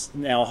 times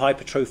now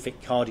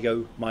hypertrophic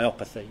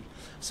cardiomyopathy.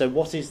 So,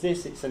 what is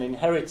this? It's an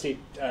inherited.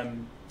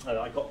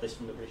 I got this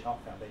from the British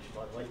Heart Foundation,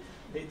 by the way.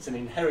 It's an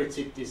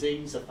inherited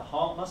disease of the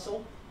heart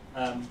muscle,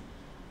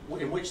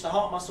 in which the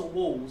heart muscle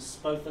walls,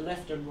 both the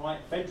left and right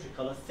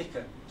ventricle, are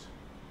thickened.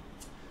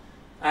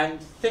 And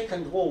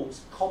thickened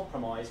walls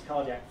compromise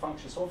cardiac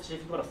function. So obviously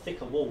if you've got a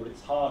thicker wall,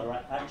 it's harder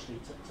actually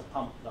to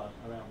pump blood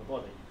around the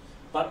body.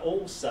 But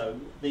also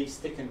these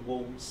thickened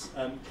walls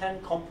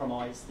can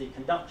compromise the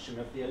conduction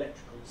of the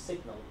electrical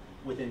signal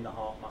within the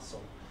heart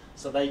muscle.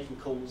 So they can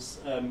cause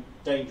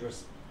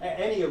dangerous,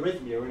 any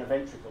arrhythmia in a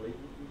ventricle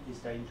is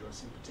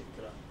dangerous in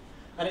particular.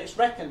 And it's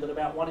reckoned that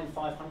about 1 in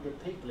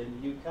 500 people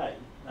in the UK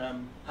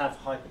have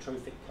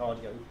hypertrophic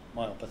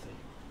cardiomyopathy.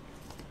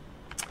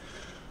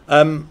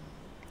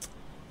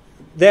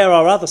 There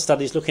are other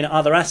studies looking at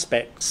other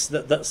aspects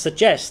that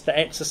suggest that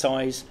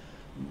exercise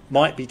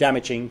might be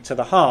damaging to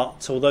the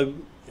heart, although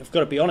I've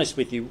got to be honest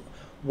with you,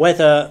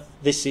 whether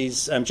this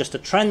is just a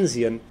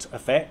transient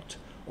effect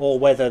or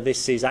whether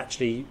this is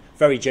actually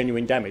very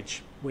genuine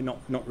damage, we're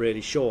not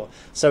really sure.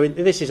 So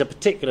this is a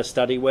particular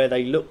study where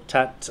they looked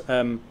at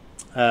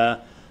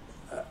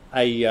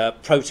a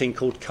protein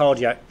called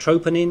cardiac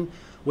troponin,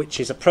 which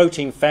is a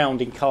protein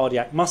found in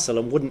cardiac muscle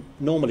and wouldn't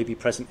normally be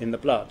present in the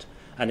blood.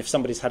 And if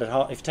somebody's had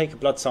if you take a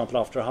blood sample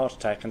after a heart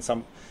attack, and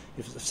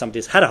if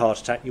somebody's had a heart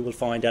attack, you will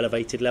find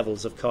elevated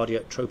levels of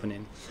cardiac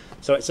troponin.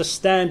 So it's a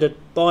standard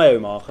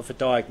biomarker for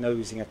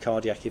diagnosing a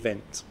cardiac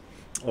event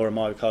or a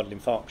myocardial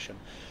infarction.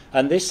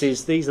 And these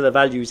are the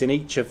values in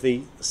each of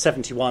the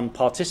 71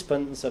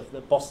 participants of the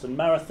Boston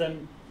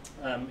Marathon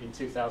in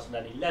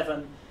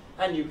 2011.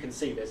 And you can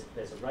see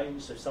there's a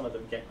range, so some of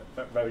them get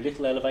very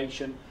little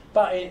elevation.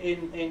 But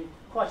in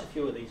quite a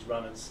few of these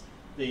runners,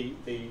 the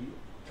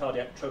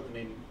cardiac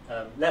troponin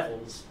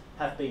levels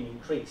have been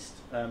increased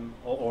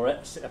or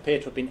appear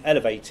to have been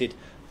elevated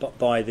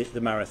by the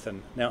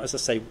marathon. Now, as I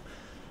say,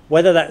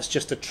 whether that's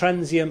just a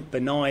transient,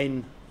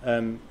 benign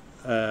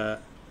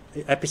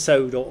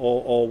episode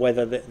or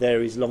whether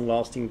there is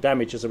long-lasting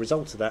damage as a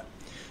result of that,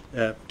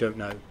 don't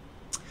know.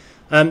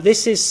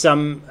 This is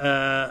some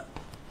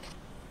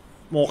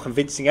more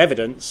convincing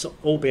evidence,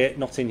 albeit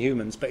not in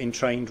humans, but in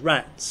trained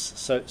rats.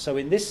 So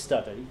in this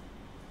study,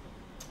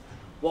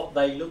 what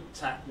they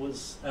looked at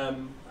was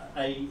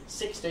a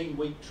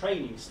 16-week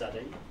training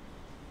study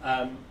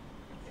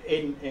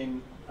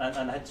and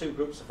they had two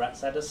groups of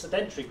rats. They had a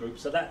sedentary group,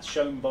 so that's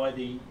shown by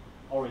the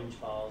orange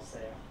bars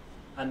there,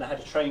 and they had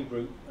a trained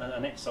group,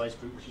 an exercise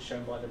group, which is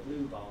shown by the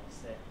blue bars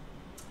there.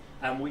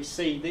 And we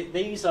see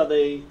these are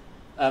the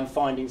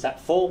findings at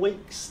 4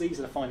 weeks, these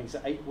are the findings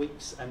at 8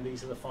 weeks, and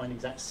these are the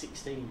findings at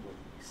 16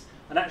 weeks.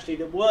 And actually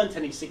there weren't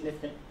any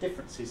significant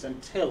differences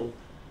until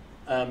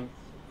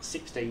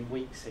 16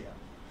 weeks here.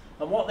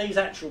 And what these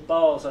actual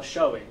bars are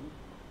showing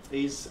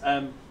is,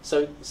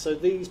 so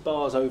these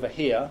bars over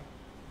here,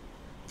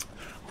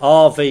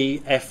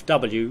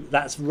 RVFW,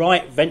 that's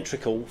right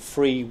ventricle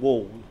free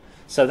wall.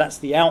 So that's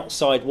the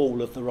outside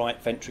wall of the right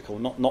ventricle,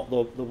 not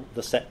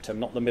the septum,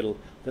 not the middle,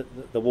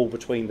 the wall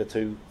between the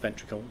two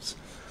ventricles.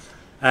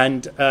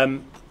 And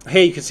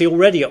here you can see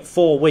already at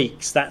 4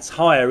 weeks, that's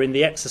higher in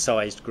the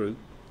exercised group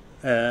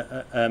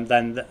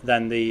than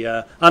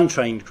the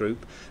untrained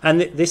group.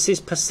 And this is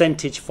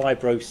percentage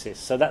fibrosis.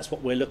 So that's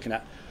what we're looking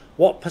at.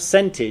 What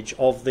percentage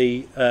of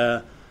the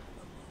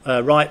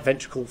right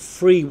ventricle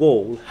free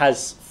wall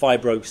has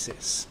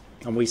fibrosis?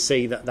 And we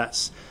see that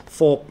that's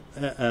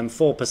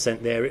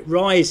 4% there. It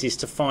rises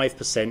to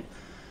 5%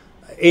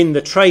 in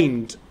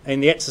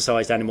the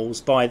exercised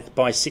animals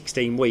by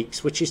 16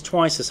 weeks, which is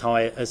twice as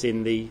high as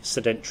in the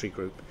sedentary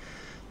group.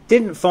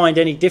 Didn't find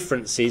any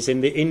differences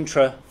in the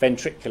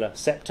intraventricular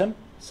septum,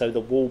 so the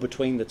wall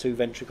between the two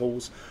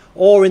ventricles,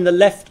 or in the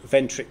left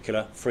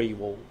ventricular free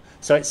wall.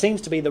 So it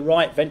seems to be the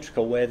right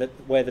ventricle where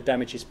the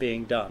damage is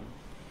being done.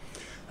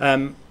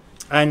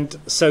 And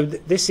so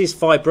this is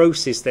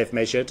fibrosis they've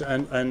measured,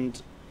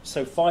 and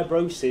so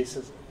fibrosis,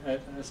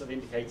 as I've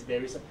indicated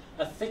there, is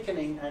a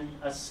thickening and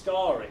a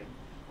scarring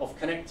of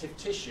connective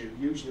tissue,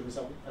 usually as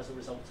a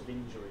result of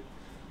injury.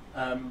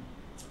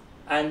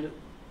 And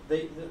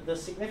the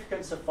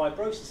significance of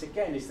fibrosis,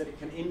 again, is that it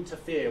can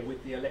interfere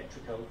with the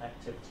electrical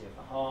activity of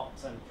the heart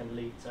and can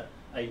lead to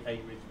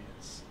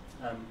arrhythmias.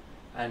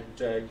 And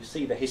you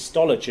see the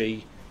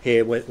histology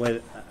here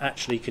where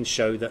actually can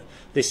show that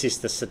this is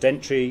the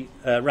sedentary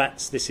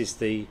rats, this is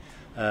the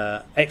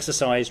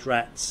exercised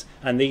rats,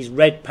 and these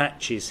red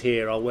patches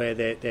here are where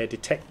they're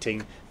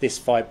detecting this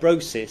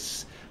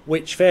fibrosis,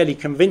 which fairly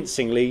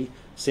convincingly,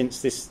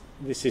 since this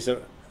is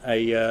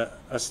a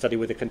study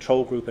with a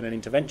control group and an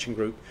intervention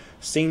group,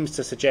 seems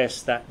to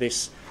suggest that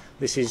this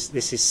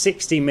is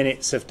 60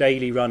 minutes of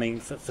daily running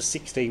for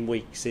 16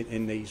 weeks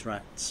in these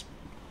rats.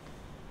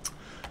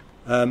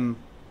 So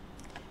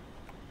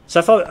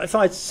if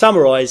I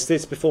summarise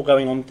this before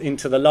going on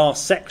into the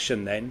last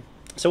section then,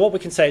 so what we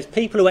can say is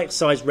people who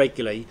exercise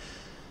regularly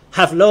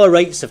have lower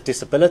rates of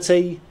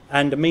disability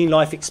and a mean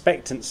life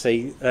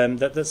expectancy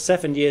that's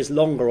 7 years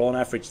longer on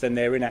average than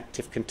their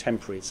inactive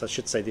contemporaries. I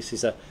should say this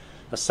is a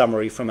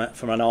summary from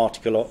an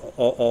article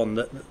on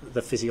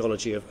the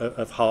physiology of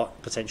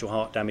potential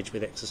heart damage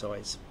with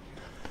exercise.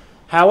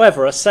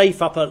 However, a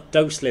safe upper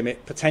dose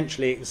limit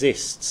potentially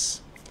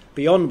exists,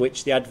 beyond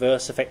which the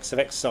adverse effects of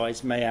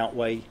exercise may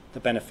outweigh the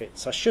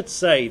benefits. I should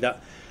say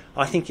that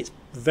I think it's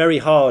very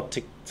hard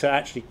to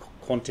actually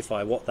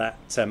quantify what that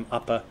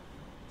upper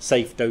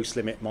safe dose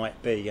limit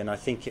might be, and I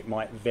think it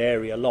might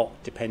vary a lot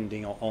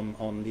depending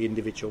on the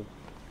individual.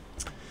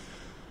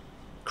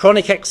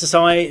 Chronic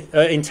exercise,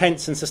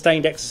 intense and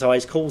sustained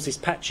exercise, causes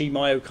patchy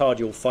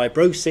myocardial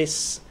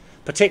fibrosis,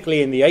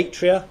 particularly in the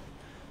atria,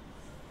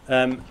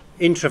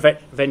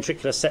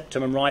 intraventricular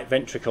septum and right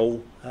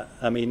ventricle. The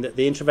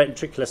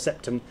intraventricular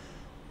septum,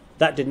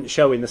 that didn't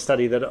show in the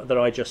study that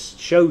I just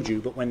showed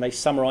you, but when they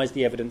summarised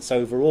the evidence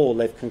overall,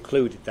 they've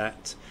concluded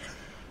that,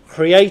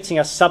 creating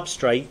a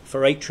substrate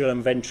for atrial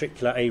and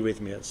ventricular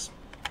arrhythmias.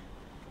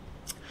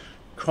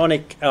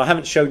 I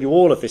haven't shown you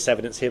all of this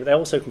evidence here, but they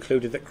also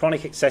concluded that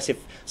chronic excessive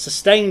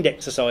sustained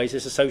exercise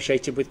is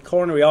associated with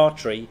coronary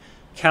artery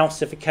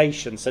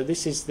calcification. So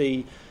this is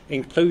the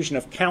inclusion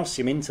of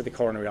calcium into the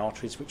coronary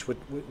arteries, which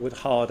would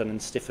harden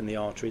and stiffen the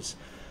arteries.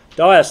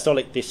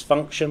 Diastolic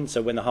dysfunction,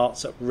 so when the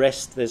heart's at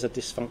rest there's a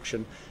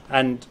dysfunction,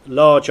 and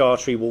large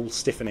artery wall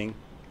stiffening.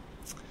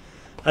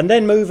 And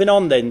then moving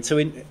on then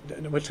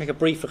we'll take a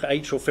brief look at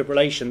atrial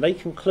fibrillation. They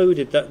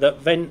concluded that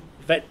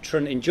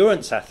veteran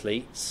endurance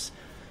athletes,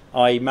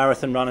 i.e.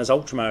 marathon runners,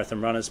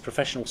 ultramarathon runners,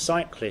 professional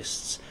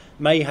cyclists,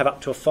 may have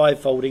up to a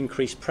 5-fold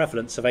increased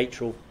prevalence of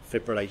atrial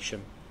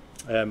fibrillation,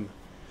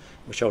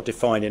 which I'll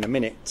define in a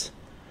minute.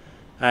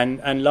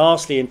 And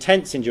lastly,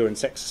 intense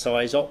endurance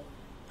exercise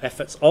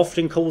efforts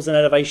often cause an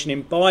elevation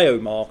in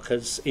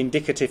biomarkers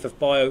indicative of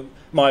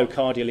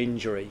myocardial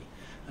injury,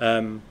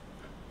 and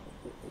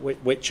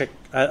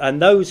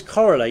those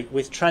correlate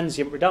with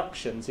transient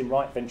reductions in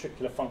right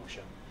ventricular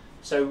function.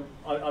 So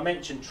I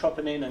mentioned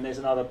troponin, and there's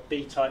another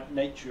B-type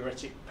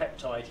natriuretic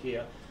peptide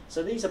here.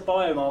 So these are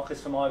biomarkers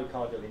for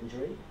myocardial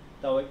injury,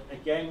 though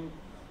again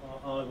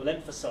I will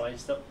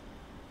emphasise that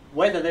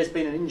whether there's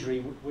been an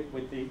injury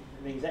with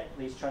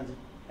these transient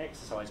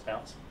exercise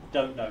bouts,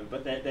 don't know,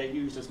 but they're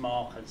used as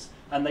markers,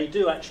 and they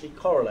do actually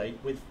correlate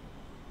with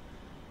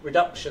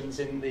reductions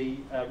in the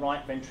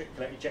right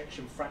ventricular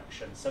ejection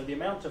fraction. So the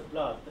amount of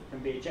blood that can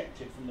be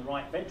ejected from the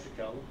right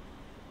ventricle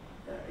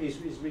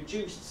is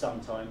reduced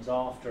sometimes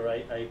after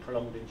a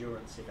prolonged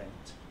endurance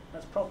event.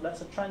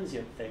 That's a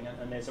transient thing,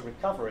 and there's a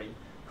recovery.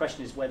 The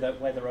question is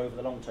whether over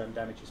the long term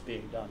damage is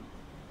being done.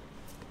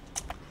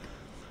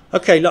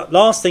 Okay,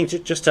 last thing to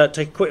just take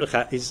a quick look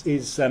at is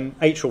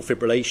atrial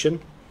fibrillation.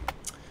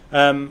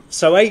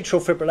 So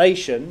atrial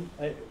fibrillation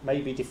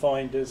may be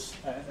defined as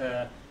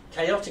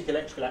chaotic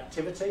electrical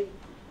activity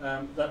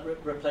that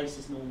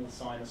replaces normal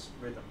sinus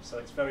rhythm. So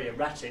it's very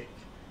erratic,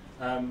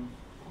 and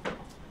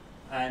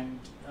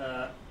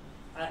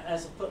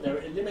as I put there,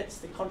 it limits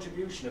the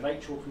contribution of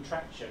atrial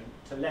contraction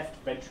to left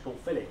ventricle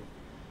filling.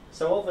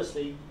 So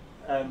obviously,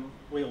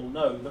 we all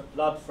know that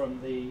blood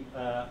from the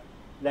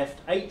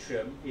left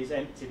atrium is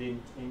emptied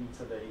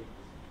into the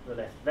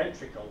left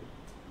ventricle,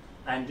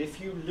 and if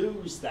you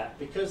lose that,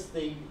 because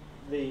the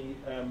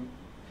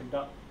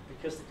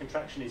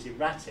contraction is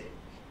erratic,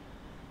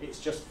 it's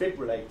just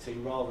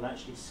fibrillating rather than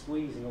actually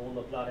squeezing all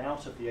the blood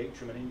out of the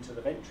atrium and into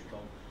the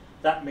ventricle.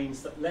 That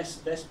means that less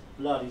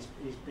blood is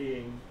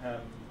being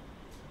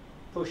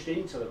pushed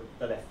into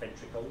the left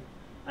ventricle,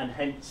 and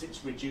hence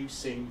it's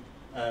reducing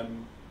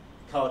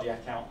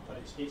cardiac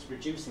output. It's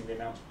reducing the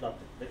amount of blood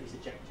that is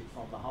ejected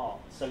from the heart.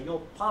 So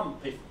your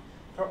pump,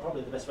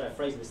 probably the best way of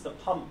phrasing this, the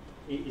pump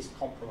is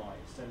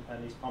compromised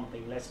and is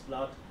pumping less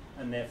blood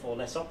and therefore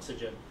less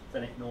oxygen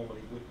than it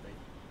normally would be.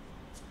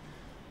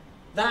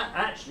 That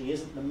actually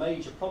isn't the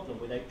major problem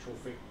with atrial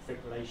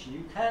fibrillation.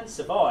 You can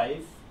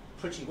survive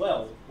pretty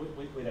well with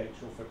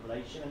atrial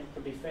fibrillation, and it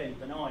can be fairly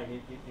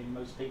benign in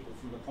most people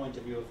from the point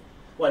of view of,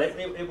 well, it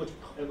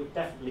would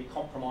definitely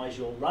compromise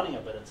your running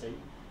ability,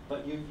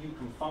 but you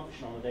can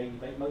function on a daily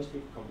basis. Most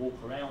people can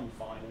walk around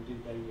fine and do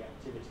daily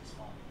activities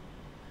fine.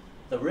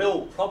 The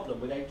real problem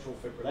with atrial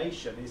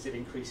fibrillation is it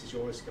increases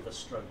your risk of a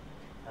stroke,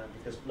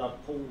 because blood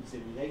pools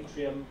in the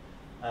atrium,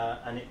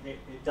 and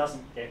it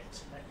doesn't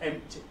get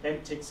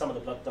emptied. Some of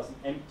the blood doesn't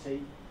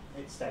empty.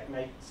 It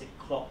stagnates, it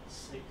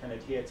clots, it can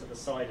adhere to the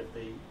side of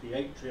the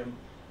atrium,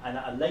 and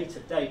at a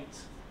later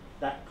date,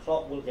 that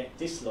clot will get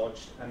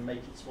dislodged and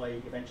make its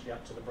way eventually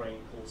up to the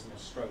brain, causing a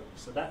stroke.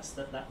 So that's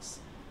the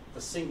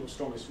single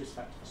strongest risk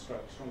factor for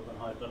stroke, stronger than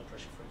high blood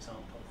pressure, for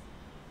example.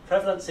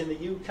 Prevalence in the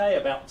UK,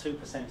 about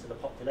 2% of the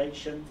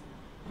population,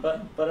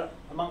 but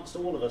amongst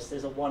all of us,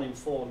 there's a 1 in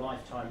 4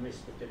 lifetime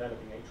risk of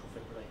developing atrial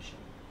fibrillation.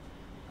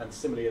 And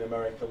similarly in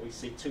America, we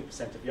see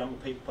 2% of young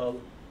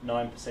people,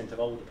 9% of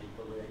older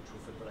people with atrial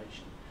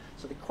fibrillation.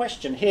 So the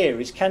question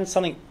here is, can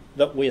something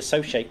that we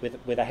associate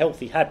with a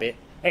healthy habit,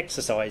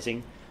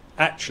 exercising,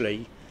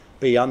 actually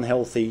be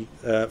unhealthy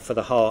for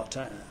the heart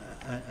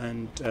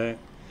and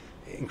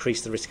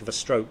increase the risk of a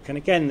stroke? And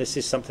again, this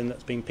is something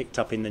that's been picked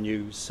up in the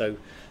news. So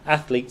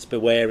athletes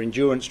beware,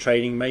 endurance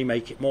training may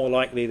make it more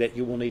likely that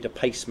you will need a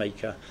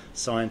pacemaker,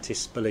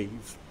 scientists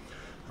believe.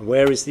 And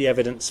where is the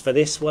evidence for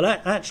this? Well,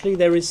 actually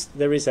there is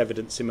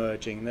evidence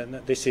emerging.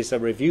 This is a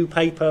review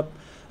paper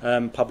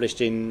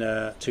published in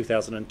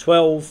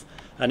 2012,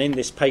 and in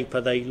this paper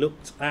they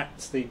looked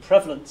at the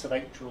prevalence of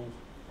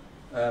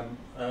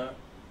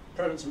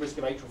prevalence and risk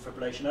of atrial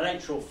fibrillation and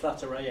atrial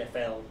flutter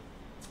AFL,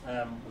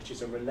 which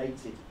is a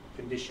related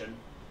condition,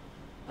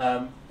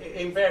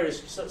 in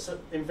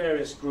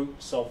various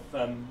groups of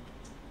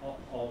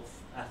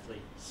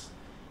athletes.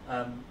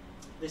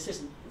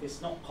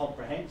 It's not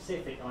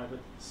comprehensive. I would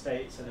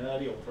say it's an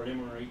early or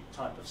preliminary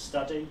type of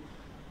study.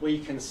 We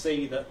can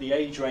see that the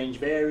age range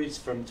varies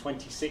from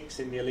 26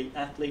 in the elite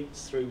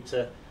athletes through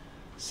to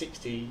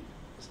 60,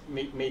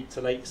 mid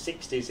to late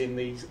 60s in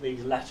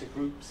these latter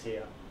groups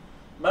here.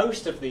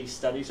 Most of these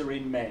studies are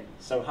in men,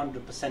 so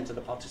 100% of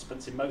the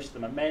participants in most of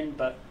them are men,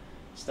 but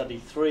study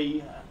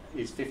 3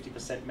 is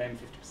 50% men,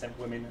 50%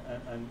 women,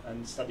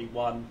 and study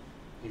 1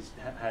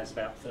 has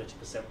about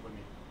 30%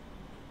 women.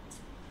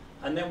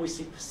 And then we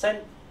see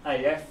percent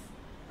AF.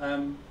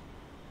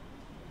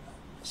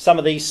 Some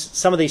of these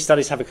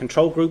studies have a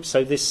control group.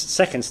 So this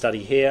second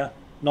study here,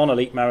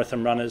 non-elite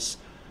marathon runners,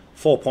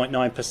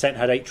 4.9%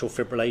 had atrial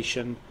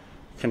fibrillation.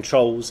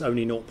 Controls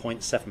only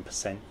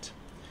 0.7%.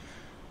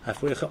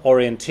 If we look at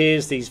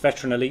orienteers, these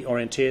veteran elite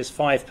orienteers,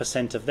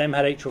 5% of them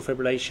had atrial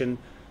fibrillation,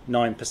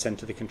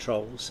 9% of the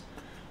controls.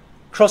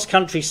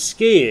 Cross-country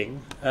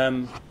skiing,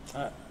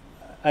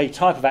 a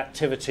type of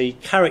activity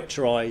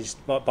characterised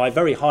by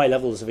very high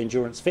levels of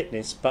endurance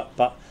fitness,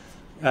 but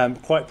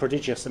quite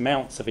prodigious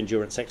amounts of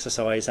endurance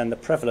exercise, and the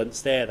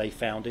prevalence there they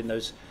found in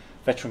those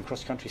veteran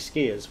cross-country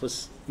skiers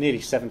was nearly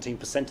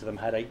 17% of them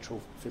had atrial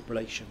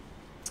fibrillation.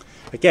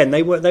 Again,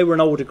 they were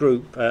an older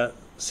group,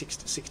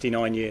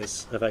 69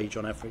 years of age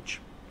on average.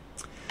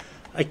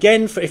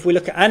 Again, if we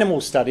look at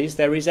animal studies,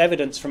 there is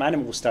evidence from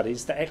animal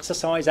studies that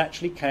exercise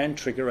actually can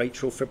trigger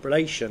atrial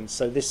fibrillation.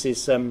 So this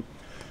is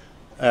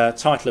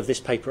title of this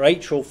paper,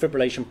 Atrial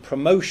Fibrillation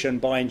Promotion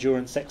by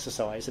Endurance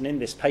Exercise. And in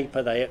this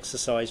paper, they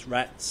exercised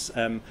rats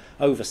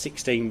over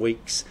 16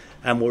 weeks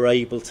and were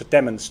able to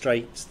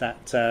demonstrate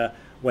that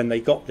when they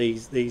got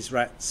these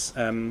rats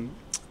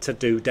to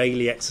do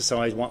daily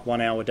exercise,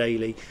 1 hour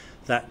daily,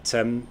 that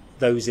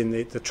those in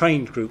the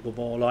trained group were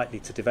more likely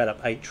to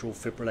develop atrial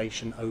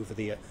fibrillation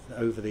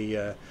over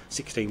the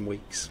 16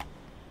 weeks.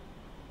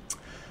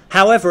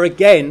 However,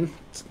 again,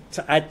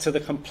 to add to the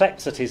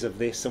complexities of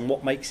this and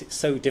what makes it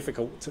so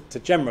difficult to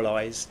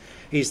generalise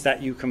is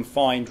that you can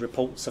find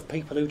reports of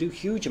people who do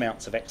huge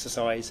amounts of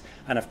exercise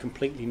and have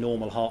completely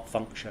normal heart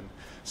function.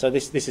 So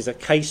this is a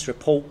case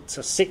report,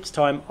 a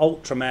 6-time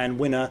Ultraman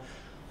winner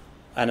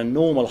and a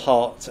normal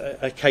heart,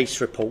 a case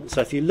report.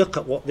 So if you look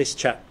at what this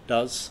chap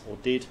does or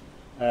did,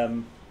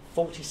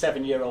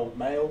 47-year-old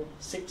male,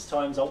 6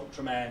 times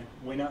Ultraman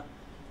winner,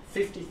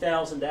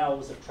 50,000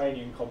 hours of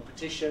training and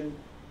competition,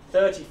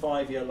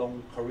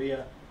 35-year-long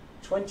career,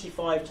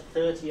 25 to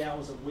 30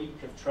 hours a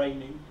week of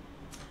training.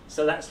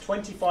 So that's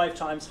 25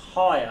 times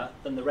higher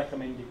than the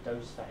recommended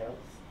dose for health.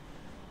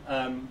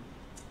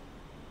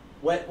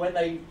 When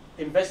they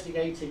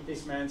investigated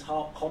this man's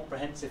heart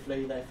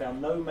comprehensively, they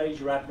found no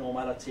major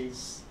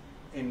abnormalities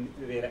in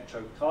the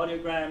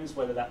electrocardiograms,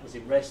 whether that was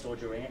in rest or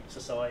during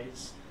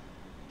exercise,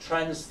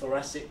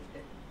 transthoracic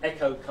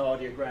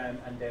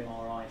echocardiogram and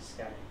MRI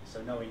scanning.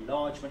 So no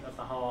enlargement of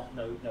the heart,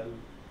 no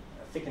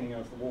thickening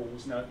of the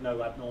walls,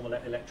 no abnormal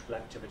electrical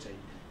activity.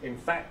 In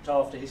fact,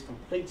 after his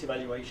complete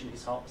evaluation,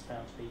 his heart was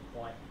found to be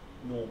quite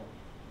normal.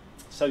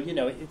 So, you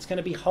know, it's going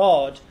to be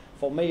hard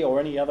for me or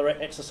any other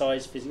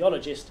exercise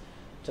physiologist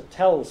to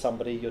tell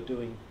somebody you're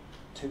doing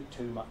too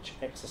much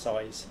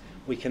exercise.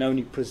 We can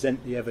only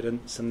present the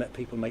evidence and let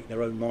people make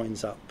their own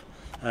minds up.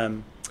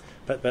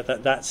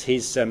 But that's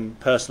his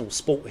personal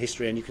sport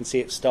history, and you can see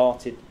it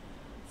started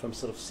from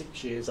sort of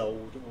 6 years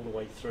old all the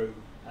way through,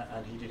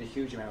 and he did a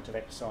huge amount of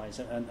exercise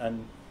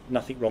and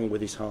nothing wrong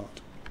with his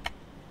heart.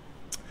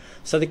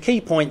 So the key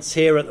points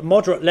here at the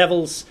moderate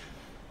levels,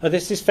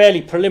 this is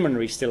fairly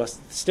preliminary still. I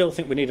still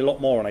think we need a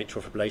lot more on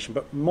atrial fibrillation,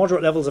 but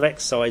moderate levels of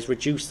exercise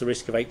reduce the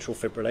risk of atrial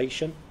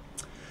fibrillation.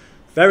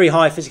 Very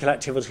high physical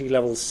activity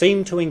levels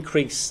seem to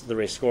increase the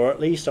risk, or at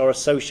least are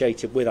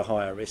associated with a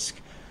higher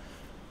risk.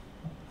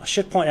 I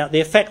should point out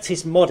the effect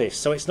is modest,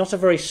 so it's not a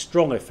very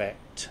strong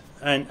effect,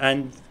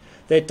 and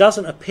there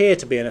doesn't appear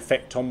to be an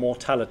effect on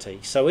mortality.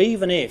 So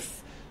even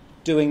if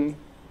doing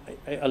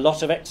a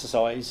lot of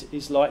exercise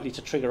is likely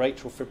to trigger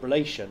atrial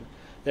fibrillation,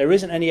 there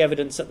isn't any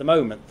evidence at the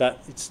moment that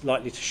it's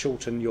likely to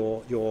shorten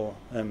your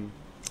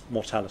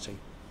mortality.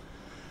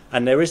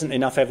 And there isn't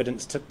enough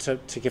evidence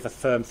to give a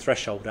firm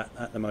threshold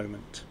at the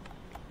moment.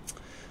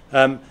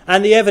 And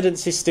the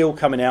evidence is still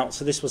coming out.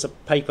 So this was a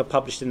paper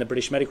published in the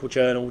British Medical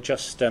Journal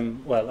just,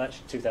 actually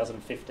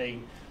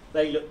 2015.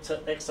 They looked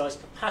at exercise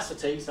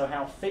capacity, so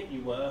how fit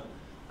you were,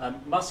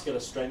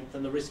 muscular strength,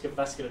 and the risk of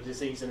vascular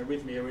disease and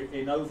arrhythmia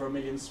in over 1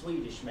 million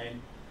Swedish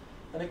men.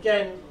 And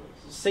again,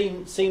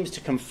 seems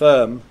to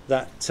confirm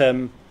that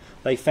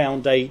they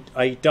found a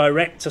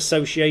direct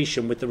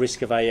association with the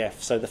risk of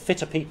AF. So the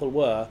fitter people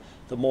were,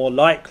 the more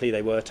likely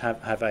they were to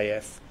have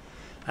AF.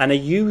 And a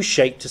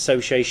U-shaped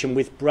association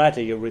with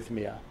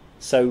bradyarrhythmia.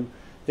 So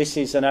this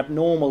is an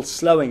abnormal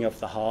slowing of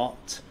the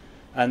heart,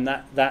 and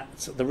that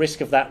the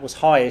risk of that was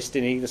highest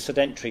in either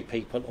sedentary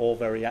people or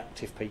very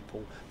active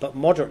people. But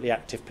moderately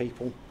active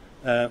people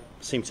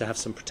seem to have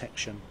some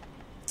protection.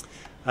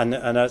 And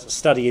a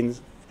study in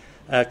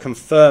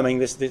confirming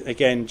this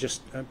again,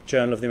 just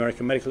Journal of the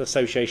American Medical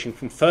Association,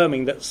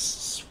 confirming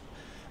that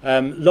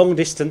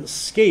long-distance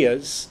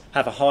skiers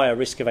have a higher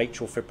risk of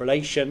atrial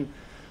fibrillation,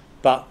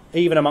 but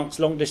even amongst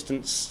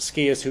long-distance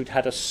skiers who'd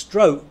had a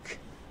stroke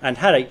and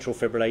had atrial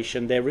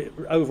fibrillation, their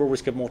overall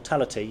risk of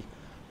mortality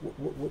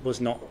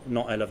was not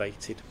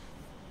elevated.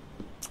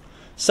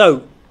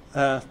 So,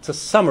 to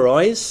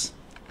summarise,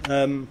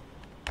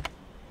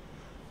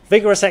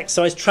 vigorous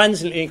exercise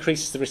transiently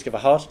increases the risk of a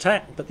heart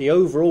attack, but the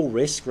overall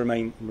risk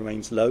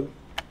remains low.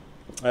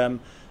 A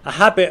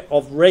habit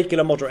of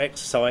regular moderate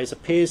exercise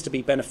appears to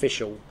be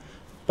beneficial,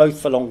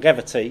 both for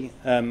longevity.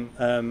 It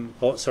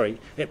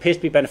appears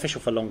to be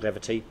beneficial for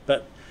longevity,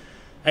 but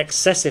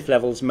excessive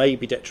levels may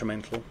be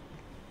detrimental,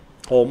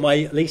 or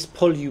may at least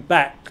pull you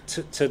back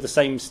to the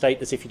same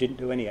state as if you didn't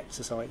do any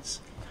exercise.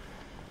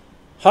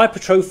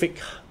 Hypertrophic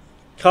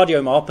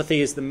cardiomyopathy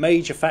is the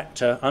major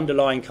factor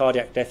underlying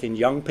cardiac death in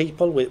young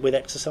people with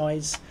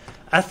exercise.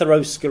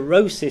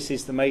 Atherosclerosis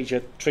is the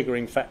major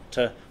triggering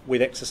factor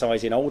with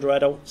exercise in older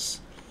adults.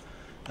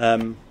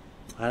 And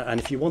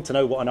if you want to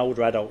know what an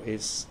older adult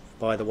is,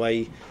 by the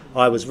way,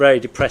 I was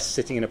very depressed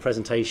sitting in a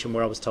presentation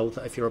where I was told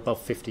that if you're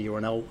above 50, you're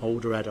an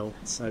older adult.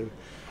 So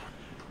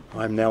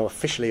I'm now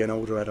officially an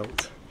older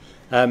adult.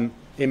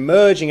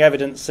 Emerging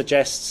evidence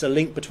suggests a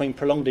link between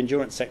prolonged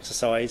endurance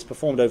exercise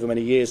performed over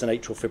many years and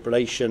atrial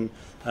fibrillation,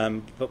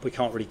 but we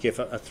can't really give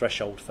a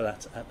threshold for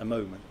that at the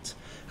moment.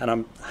 And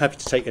I'm happy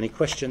to take any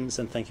questions,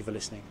 and thank you for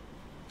listening.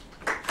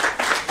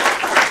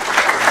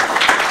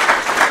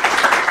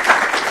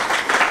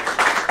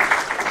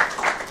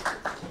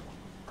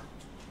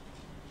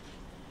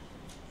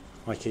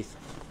 Hi, Keith.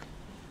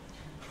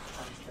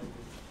 Thanks, David.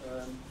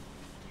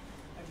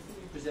 Everything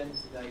you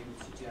presented today would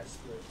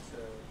suggest that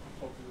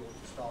probably ought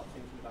to start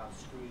thinking about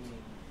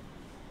screening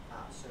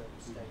at a certain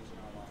stage in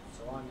our life.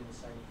 So I'm in the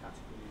same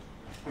category.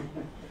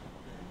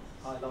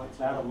 I like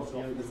to know as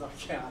often as I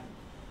can.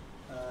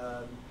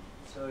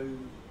 So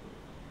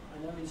I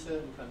know in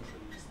certain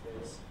countries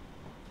there's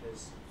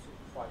sort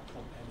of quite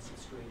comprehensive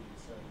screening.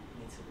 So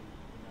in Italy,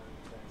 you know,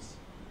 there's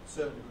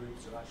certain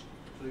groups are actually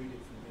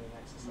precluded from doing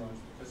exercise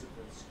because of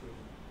the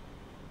screening.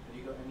 Have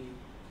you got any?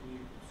 Can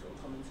you sort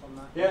of comment on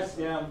that? Yes,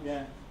 yeah.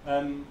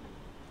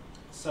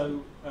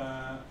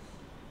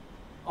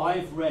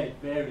 I've read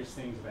various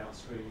things about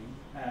screening,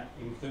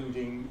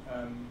 including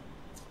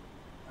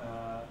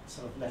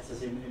sort of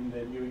letters in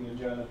the New England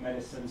Journal of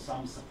Medicine,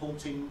 some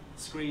supporting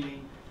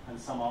screening and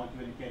some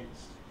arguing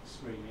against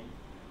screening.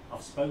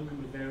 I've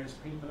spoken with various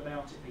people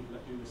about it, people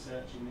that do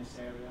research in this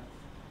area.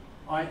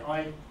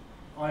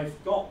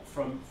 I've got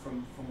from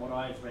what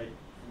I've read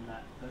from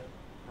that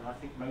I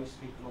think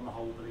most people on the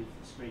whole believe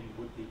that screening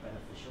would be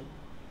beneficial.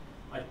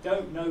 I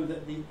don't know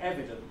that the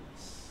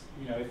evidence,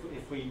 you know,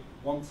 if we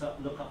want to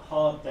look at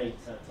hard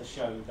data to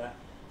show that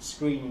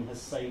screening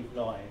has saved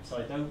lives,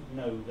 I don't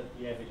know that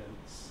the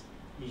evidence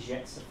is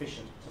yet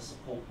sufficient to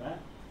support that.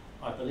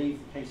 I believe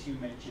the case you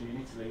mentioned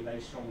in Italy, they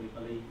strongly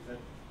believe that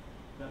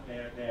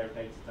their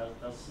data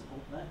does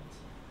support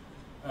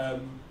that.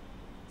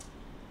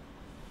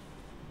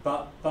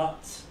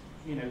 But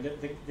you know,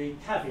 the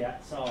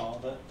caveats are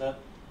that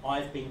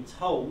I've been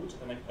told,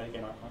 and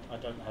again I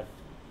don't have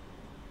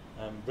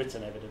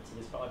written evidence of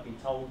this, but I've been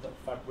told that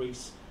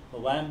Fabrice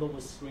Muamba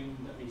was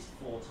screened at least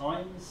 4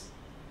 times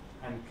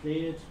and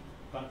cleared,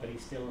 but he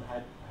still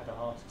had a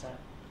heart attack.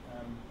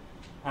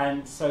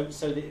 And so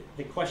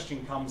the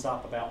question comes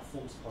up about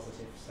false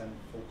positives and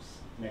false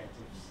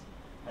negatives.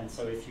 And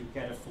so if you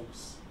get a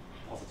false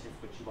positive,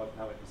 which you won't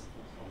know it was a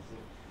false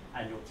positive,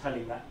 and you're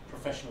telling that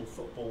professional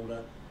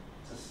footballer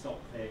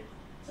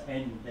to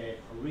end their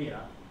career,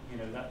 you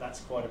know,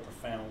 that's quite a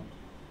profound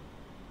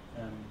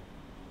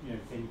you know,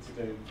 thing to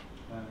do.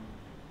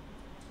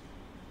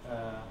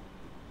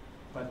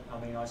 But I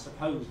mean, I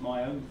suppose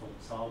my own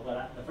thoughts are, well,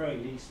 at the very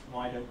least,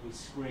 why don't we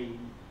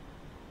screen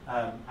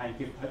and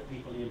give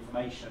people the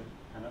information,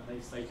 and at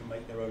least they can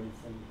make their own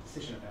informed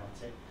decision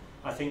about it.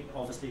 I think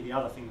obviously the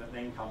other thing that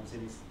then comes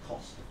in is the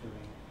cost of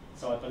doing it.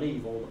 So I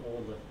believe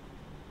all the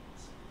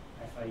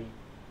FA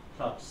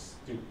clubs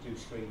do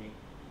screening,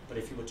 but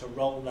if you were to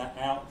roll that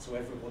out to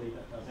everybody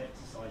that does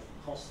exercise,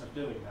 the cost of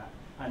doing that,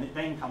 and it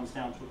then comes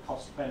down to a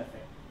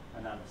cost-benefit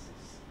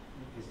analysis.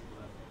 Is it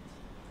worth it?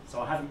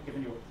 So I haven't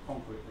given you a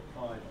concrete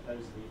reply, but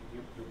those are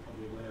you're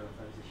probably aware of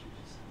those issues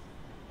yourself.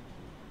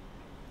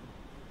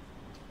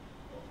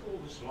 All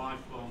this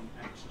lifelong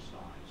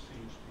exercise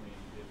seems to me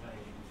to be a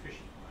very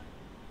efficient way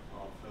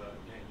of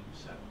gaining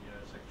 7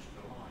 years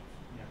extra life.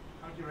 Yeah.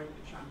 How do you rate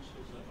the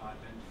chances of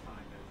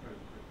identifying the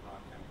appropriate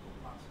biochemical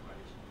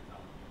pathways and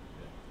developing a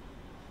pill?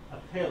 A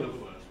pill. In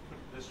other words, put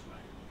it this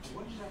way,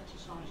 what is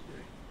exercise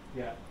doing?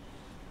 Yeah.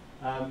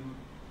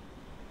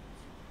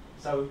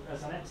 So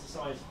as an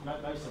exercise,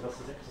 most of us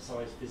as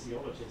exercise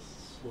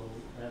physiologists will,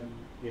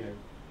 you know,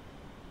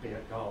 be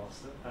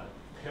aghast at a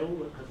pill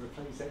that could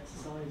replace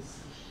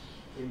exercise.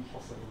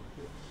 Impossible.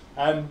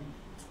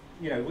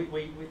 You know,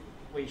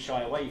 we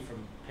shy away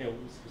from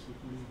pills because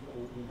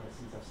all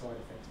medicines have side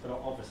effects, but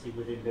obviously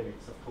within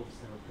limits, of course,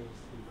 there are pills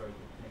that do very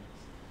good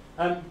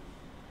things.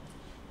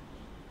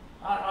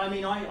 I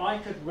mean, I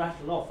could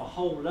rattle off a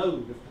whole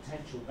load of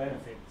potential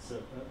benefits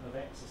of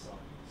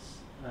exercise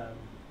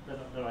that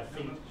I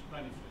think.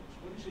 Benefits.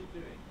 What is it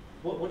doing?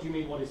 What do you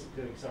mean? What is it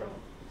doing? Sorry.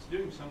 It's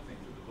doing something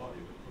to the body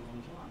that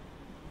prolongs life.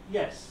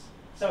 Yes.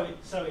 So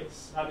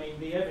it's. I mean,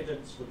 the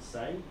evidence would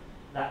say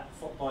that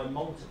by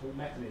multiple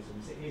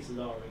mechanisms, it is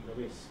lowering the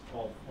risk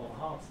of a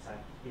heart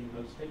attack in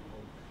most people.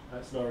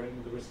 It's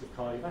lowering the risk of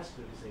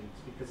cardiovascular disease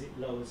because it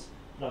lowers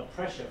blood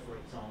pressure, for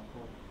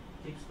example,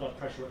 keeps blood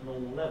pressure at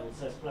normal levels.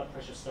 So as blood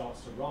pressure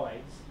starts to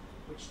rise,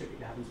 which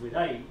typically happens with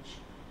age,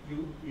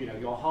 you know,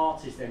 your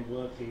heart is then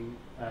working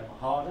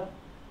harder,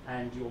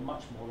 and you're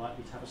much more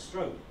likely to have a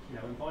stroke. You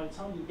know, and by the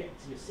time you get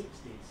to your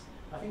 60s,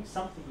 I think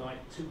something like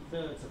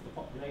 2/3 of the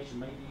population,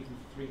 maybe even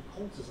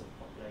 3/4 of the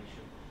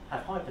population,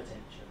 have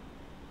hypertension.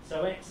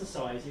 So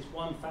exercise is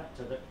one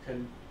factor that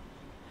can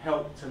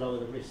help to lower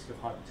the risk of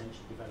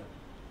hypertension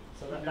development.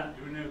 So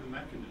do we know the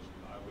mechanism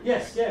by which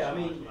yes, yeah. I exercise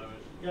mean,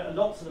 lowers?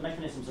 lots of the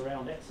mechanisms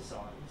around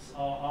exercise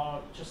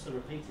are just the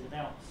repeated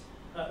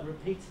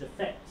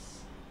effects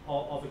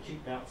of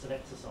acute bouts of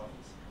exercise.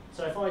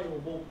 So if I do a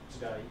walk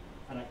today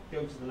and I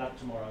go to the lab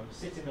tomorrow,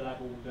 sit in the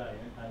lab all day,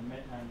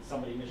 and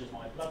somebody measures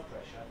my blood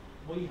pressure,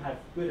 we have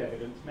good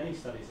evidence. Many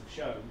studies have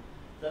shown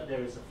that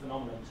there is a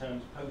phenomenon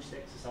termed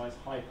post-exercise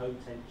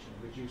hypotension,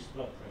 reduced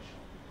blood pressure.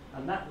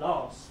 And that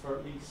lasts for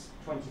at least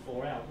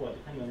 24 hours, well,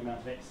 depending on the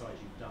amount of exercise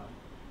you've done.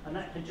 And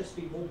that can just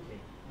be walking.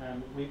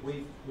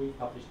 We've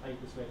published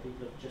papers where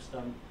people have just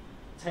done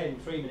 10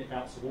 3-minute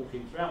bouts of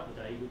walking throughout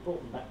the day. We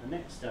brought them back the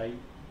next day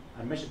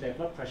and measured their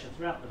blood pressure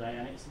throughout the day,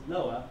 and it's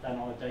lower than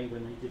on a day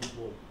when they didn't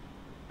walk.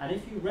 And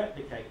if you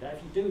replicate that,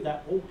 if you do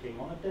that walking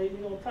on a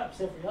daily or perhaps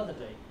every other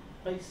day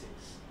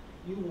basis,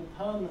 you will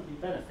permanently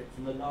benefit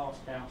from the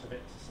last bout of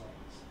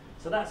exercise.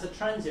 So that's a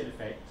transient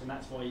effect, and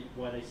that's why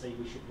they say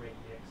we should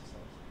regularly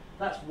exercise.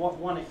 That's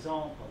one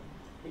example.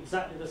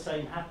 Exactly the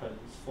same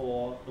happens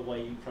for the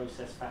way you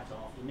process fat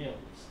after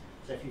meals.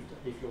 So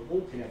if you're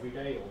walking every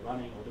day or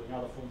running or doing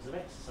other forms of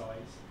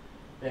exercise,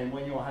 then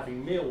when you're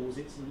having meals,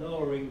 it's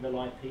lowering the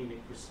lipemic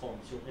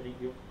response.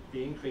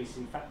 The increase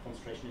in fat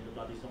concentration in the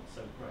blood is not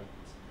so great.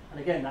 And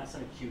again, that's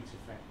an acute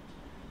effect.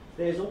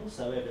 There's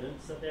also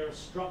evidence that there are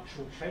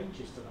structural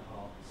changes to the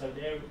heart. So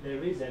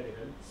there is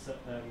evidence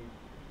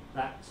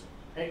that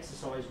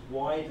exercise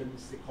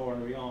widens the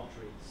coronary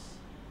arteries.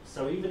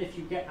 So even if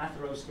you get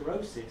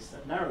atherosclerosis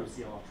that narrows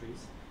the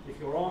arteries, if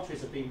your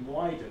arteries are being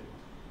widened,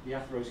 the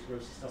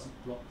atherosclerosis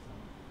doesn't block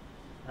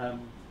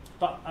them.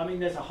 But I mean,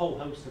 there's a whole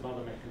host of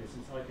other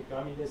mechanisms.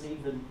 I mean, there's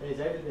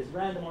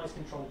randomised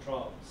controlled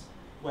trials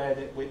where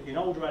in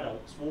older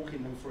adults,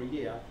 walking them for a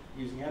year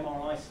using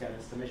MRI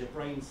scanners to measure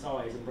brain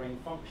size and brain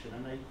function,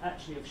 and they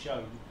actually have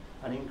shown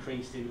an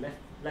increase in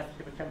left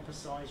hippocampus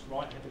size,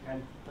 right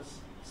hippocampus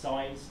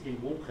size in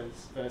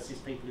walkers versus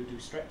people who do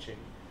stretching,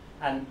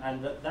 and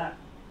that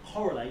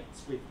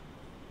correlates with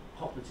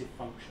cognitive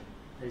function.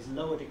 There's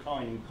lower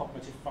decline in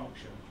cognitive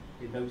function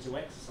in those who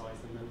exercise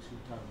than those who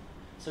don't.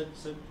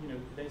 So you know,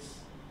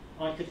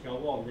 I could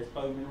go on. There's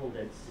bone mineral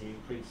density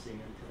increasing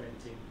and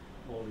preventing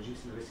or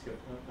reducing the risk of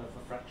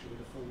a fracture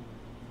with a fall and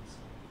so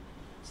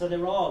on. So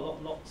there are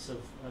lots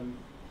of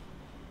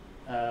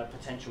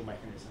potential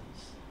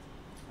mechanisms.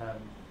 A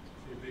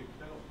big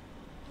pill.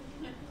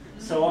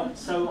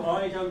 So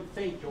I don't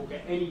think you'll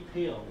get any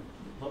pill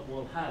that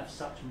will have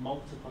such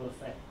multiple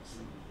effects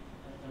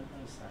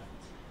as that.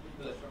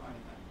 People are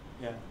trying that.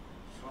 Yeah.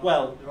 Right.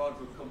 Well, there are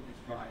drug companies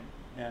trying.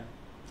 Yeah.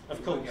 Of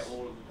You course. won't get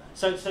all of them.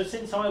 So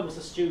since I was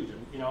a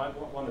student, you know,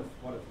 one of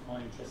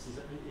my interests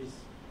is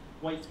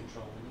weight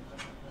control,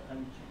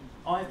 and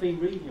I've been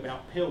reading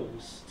about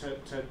pills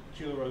to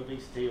cure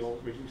obesity or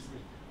reduce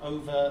it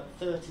over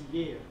 30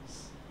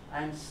 years,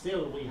 and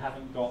still we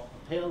haven't got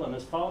a pill. And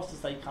as fast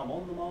as they come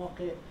on the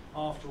market,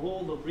 after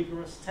all the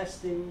rigorous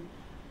testing,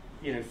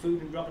 you know,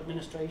 Food and Drug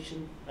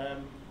Administration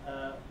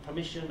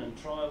permission and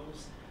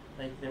trials,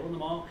 they're on the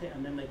market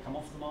and then they come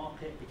off the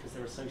market because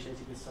they're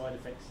associated with side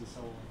effects and so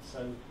on.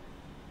 So.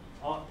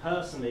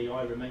 Personally,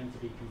 I remain to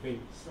be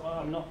convinced.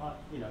 I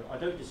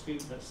don't dispute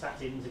that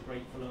statins are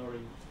great for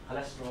lowering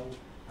cholesterol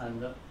and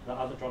that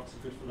other drugs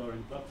are good for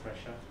lowering blood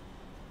pressure,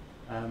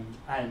 and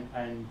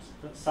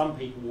that some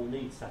people will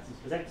need statins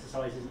because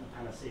exercise isn't a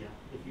panacea.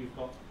 If you've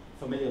got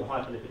familial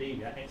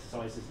hyperlipidemia,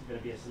 exercise isn't going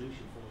to be a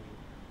solution for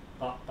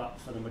you. But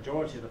for the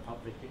majority of the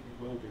public, it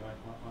will be, I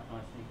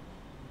think.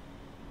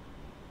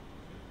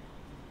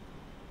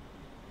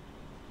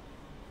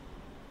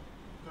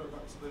 Go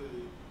back to the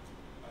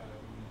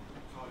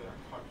cardiac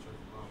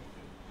hypertrophy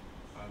market.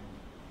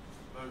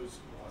 Those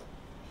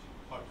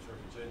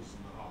hypertrophy changes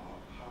in the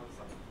heart, how does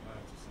that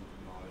compare to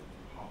something like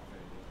heart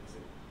failure? Is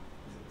it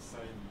the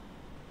same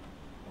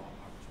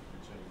hypertrophy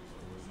changes,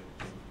 or is it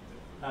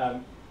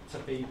different? To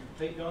be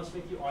completely honest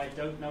with you, I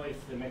don't know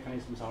if the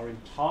mechanisms are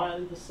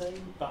entirely the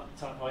same, but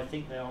I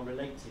think they are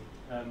related.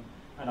 And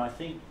I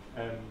think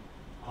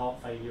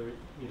heart failure,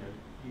 you know,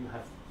 you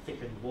have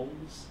thickened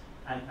walls,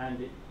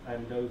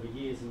 and over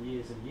years and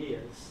years and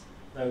years,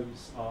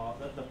 those are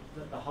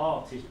the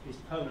heart is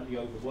permanently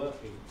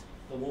overworking.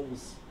 The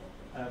walls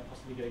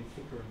possibly getting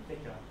thicker and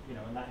thicker, you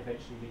know, and that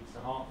eventually leads to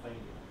heart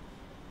failure.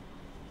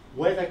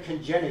 Whether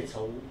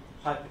congenital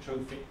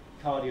hypertrophic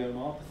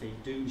cardiomyopathy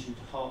dooms you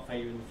to heart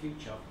failure in the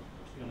future,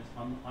 to be honest,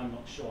 I'm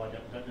not sure. I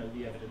don't know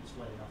the evidence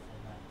well enough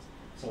on that.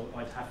 So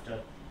I'd have to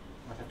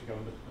go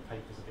and look at the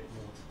papers a bit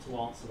more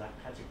to answer that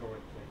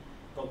categorically.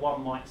 But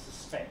one might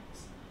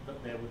suspect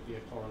that there would be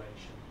a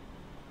correlation.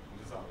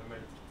 And does that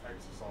make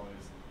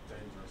exercise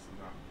dangerous in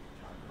that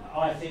category?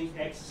 I think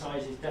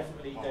exercise is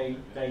definitely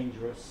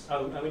dangerous.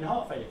 Oh, in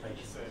heart failure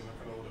patients. Same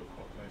like an older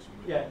population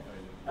with Yeah. heart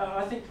failure.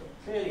 I think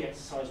clearly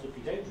exercise would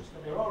be dangerous,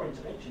 but there are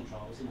intervention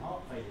trials in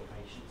heart failure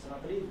patients, and I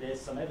believe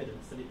there's some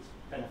evidence that it's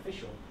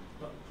beneficial,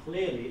 but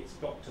clearly it's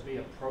got to be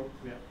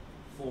appropriate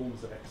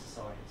forms of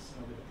exercise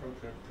with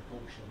appropriate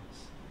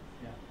precautions.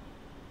 Yeah.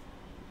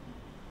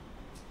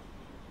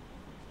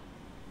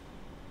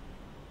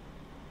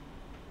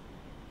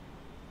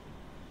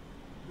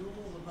 Do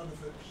all the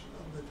benefits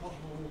and the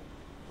possible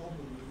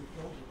problems that you've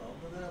talked about,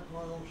 but they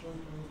apply also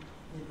to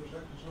vigorous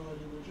exercise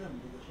in the gym,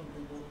 because some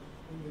people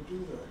only do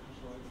their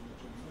exercise in the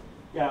gym, don't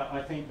they? Yeah,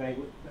 I think they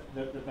would,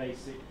 the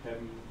basic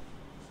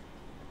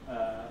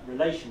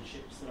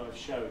relationships that I've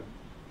shown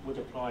would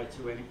apply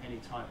to any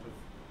type of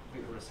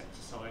vigorous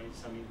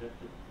exercise. I mean,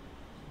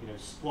 you know,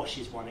 squash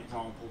is one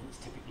example that's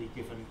typically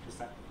given because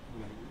that,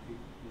 you know,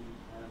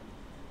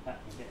 that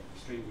can get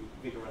extremely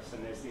vigorous,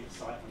 and there's the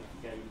excitement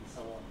of the game and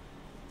so on.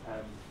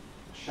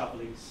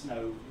 Shoveling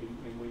snow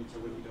in winter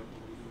when you don't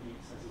really do the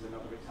exercise is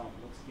another example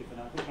that's given.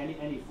 I think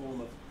any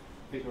form of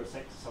vigorous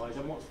exercise,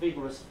 and what's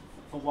vigorous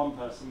for one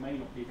person may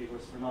not be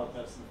vigorous for another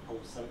person, of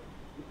course, so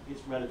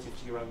it's relative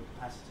to your own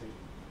capacity.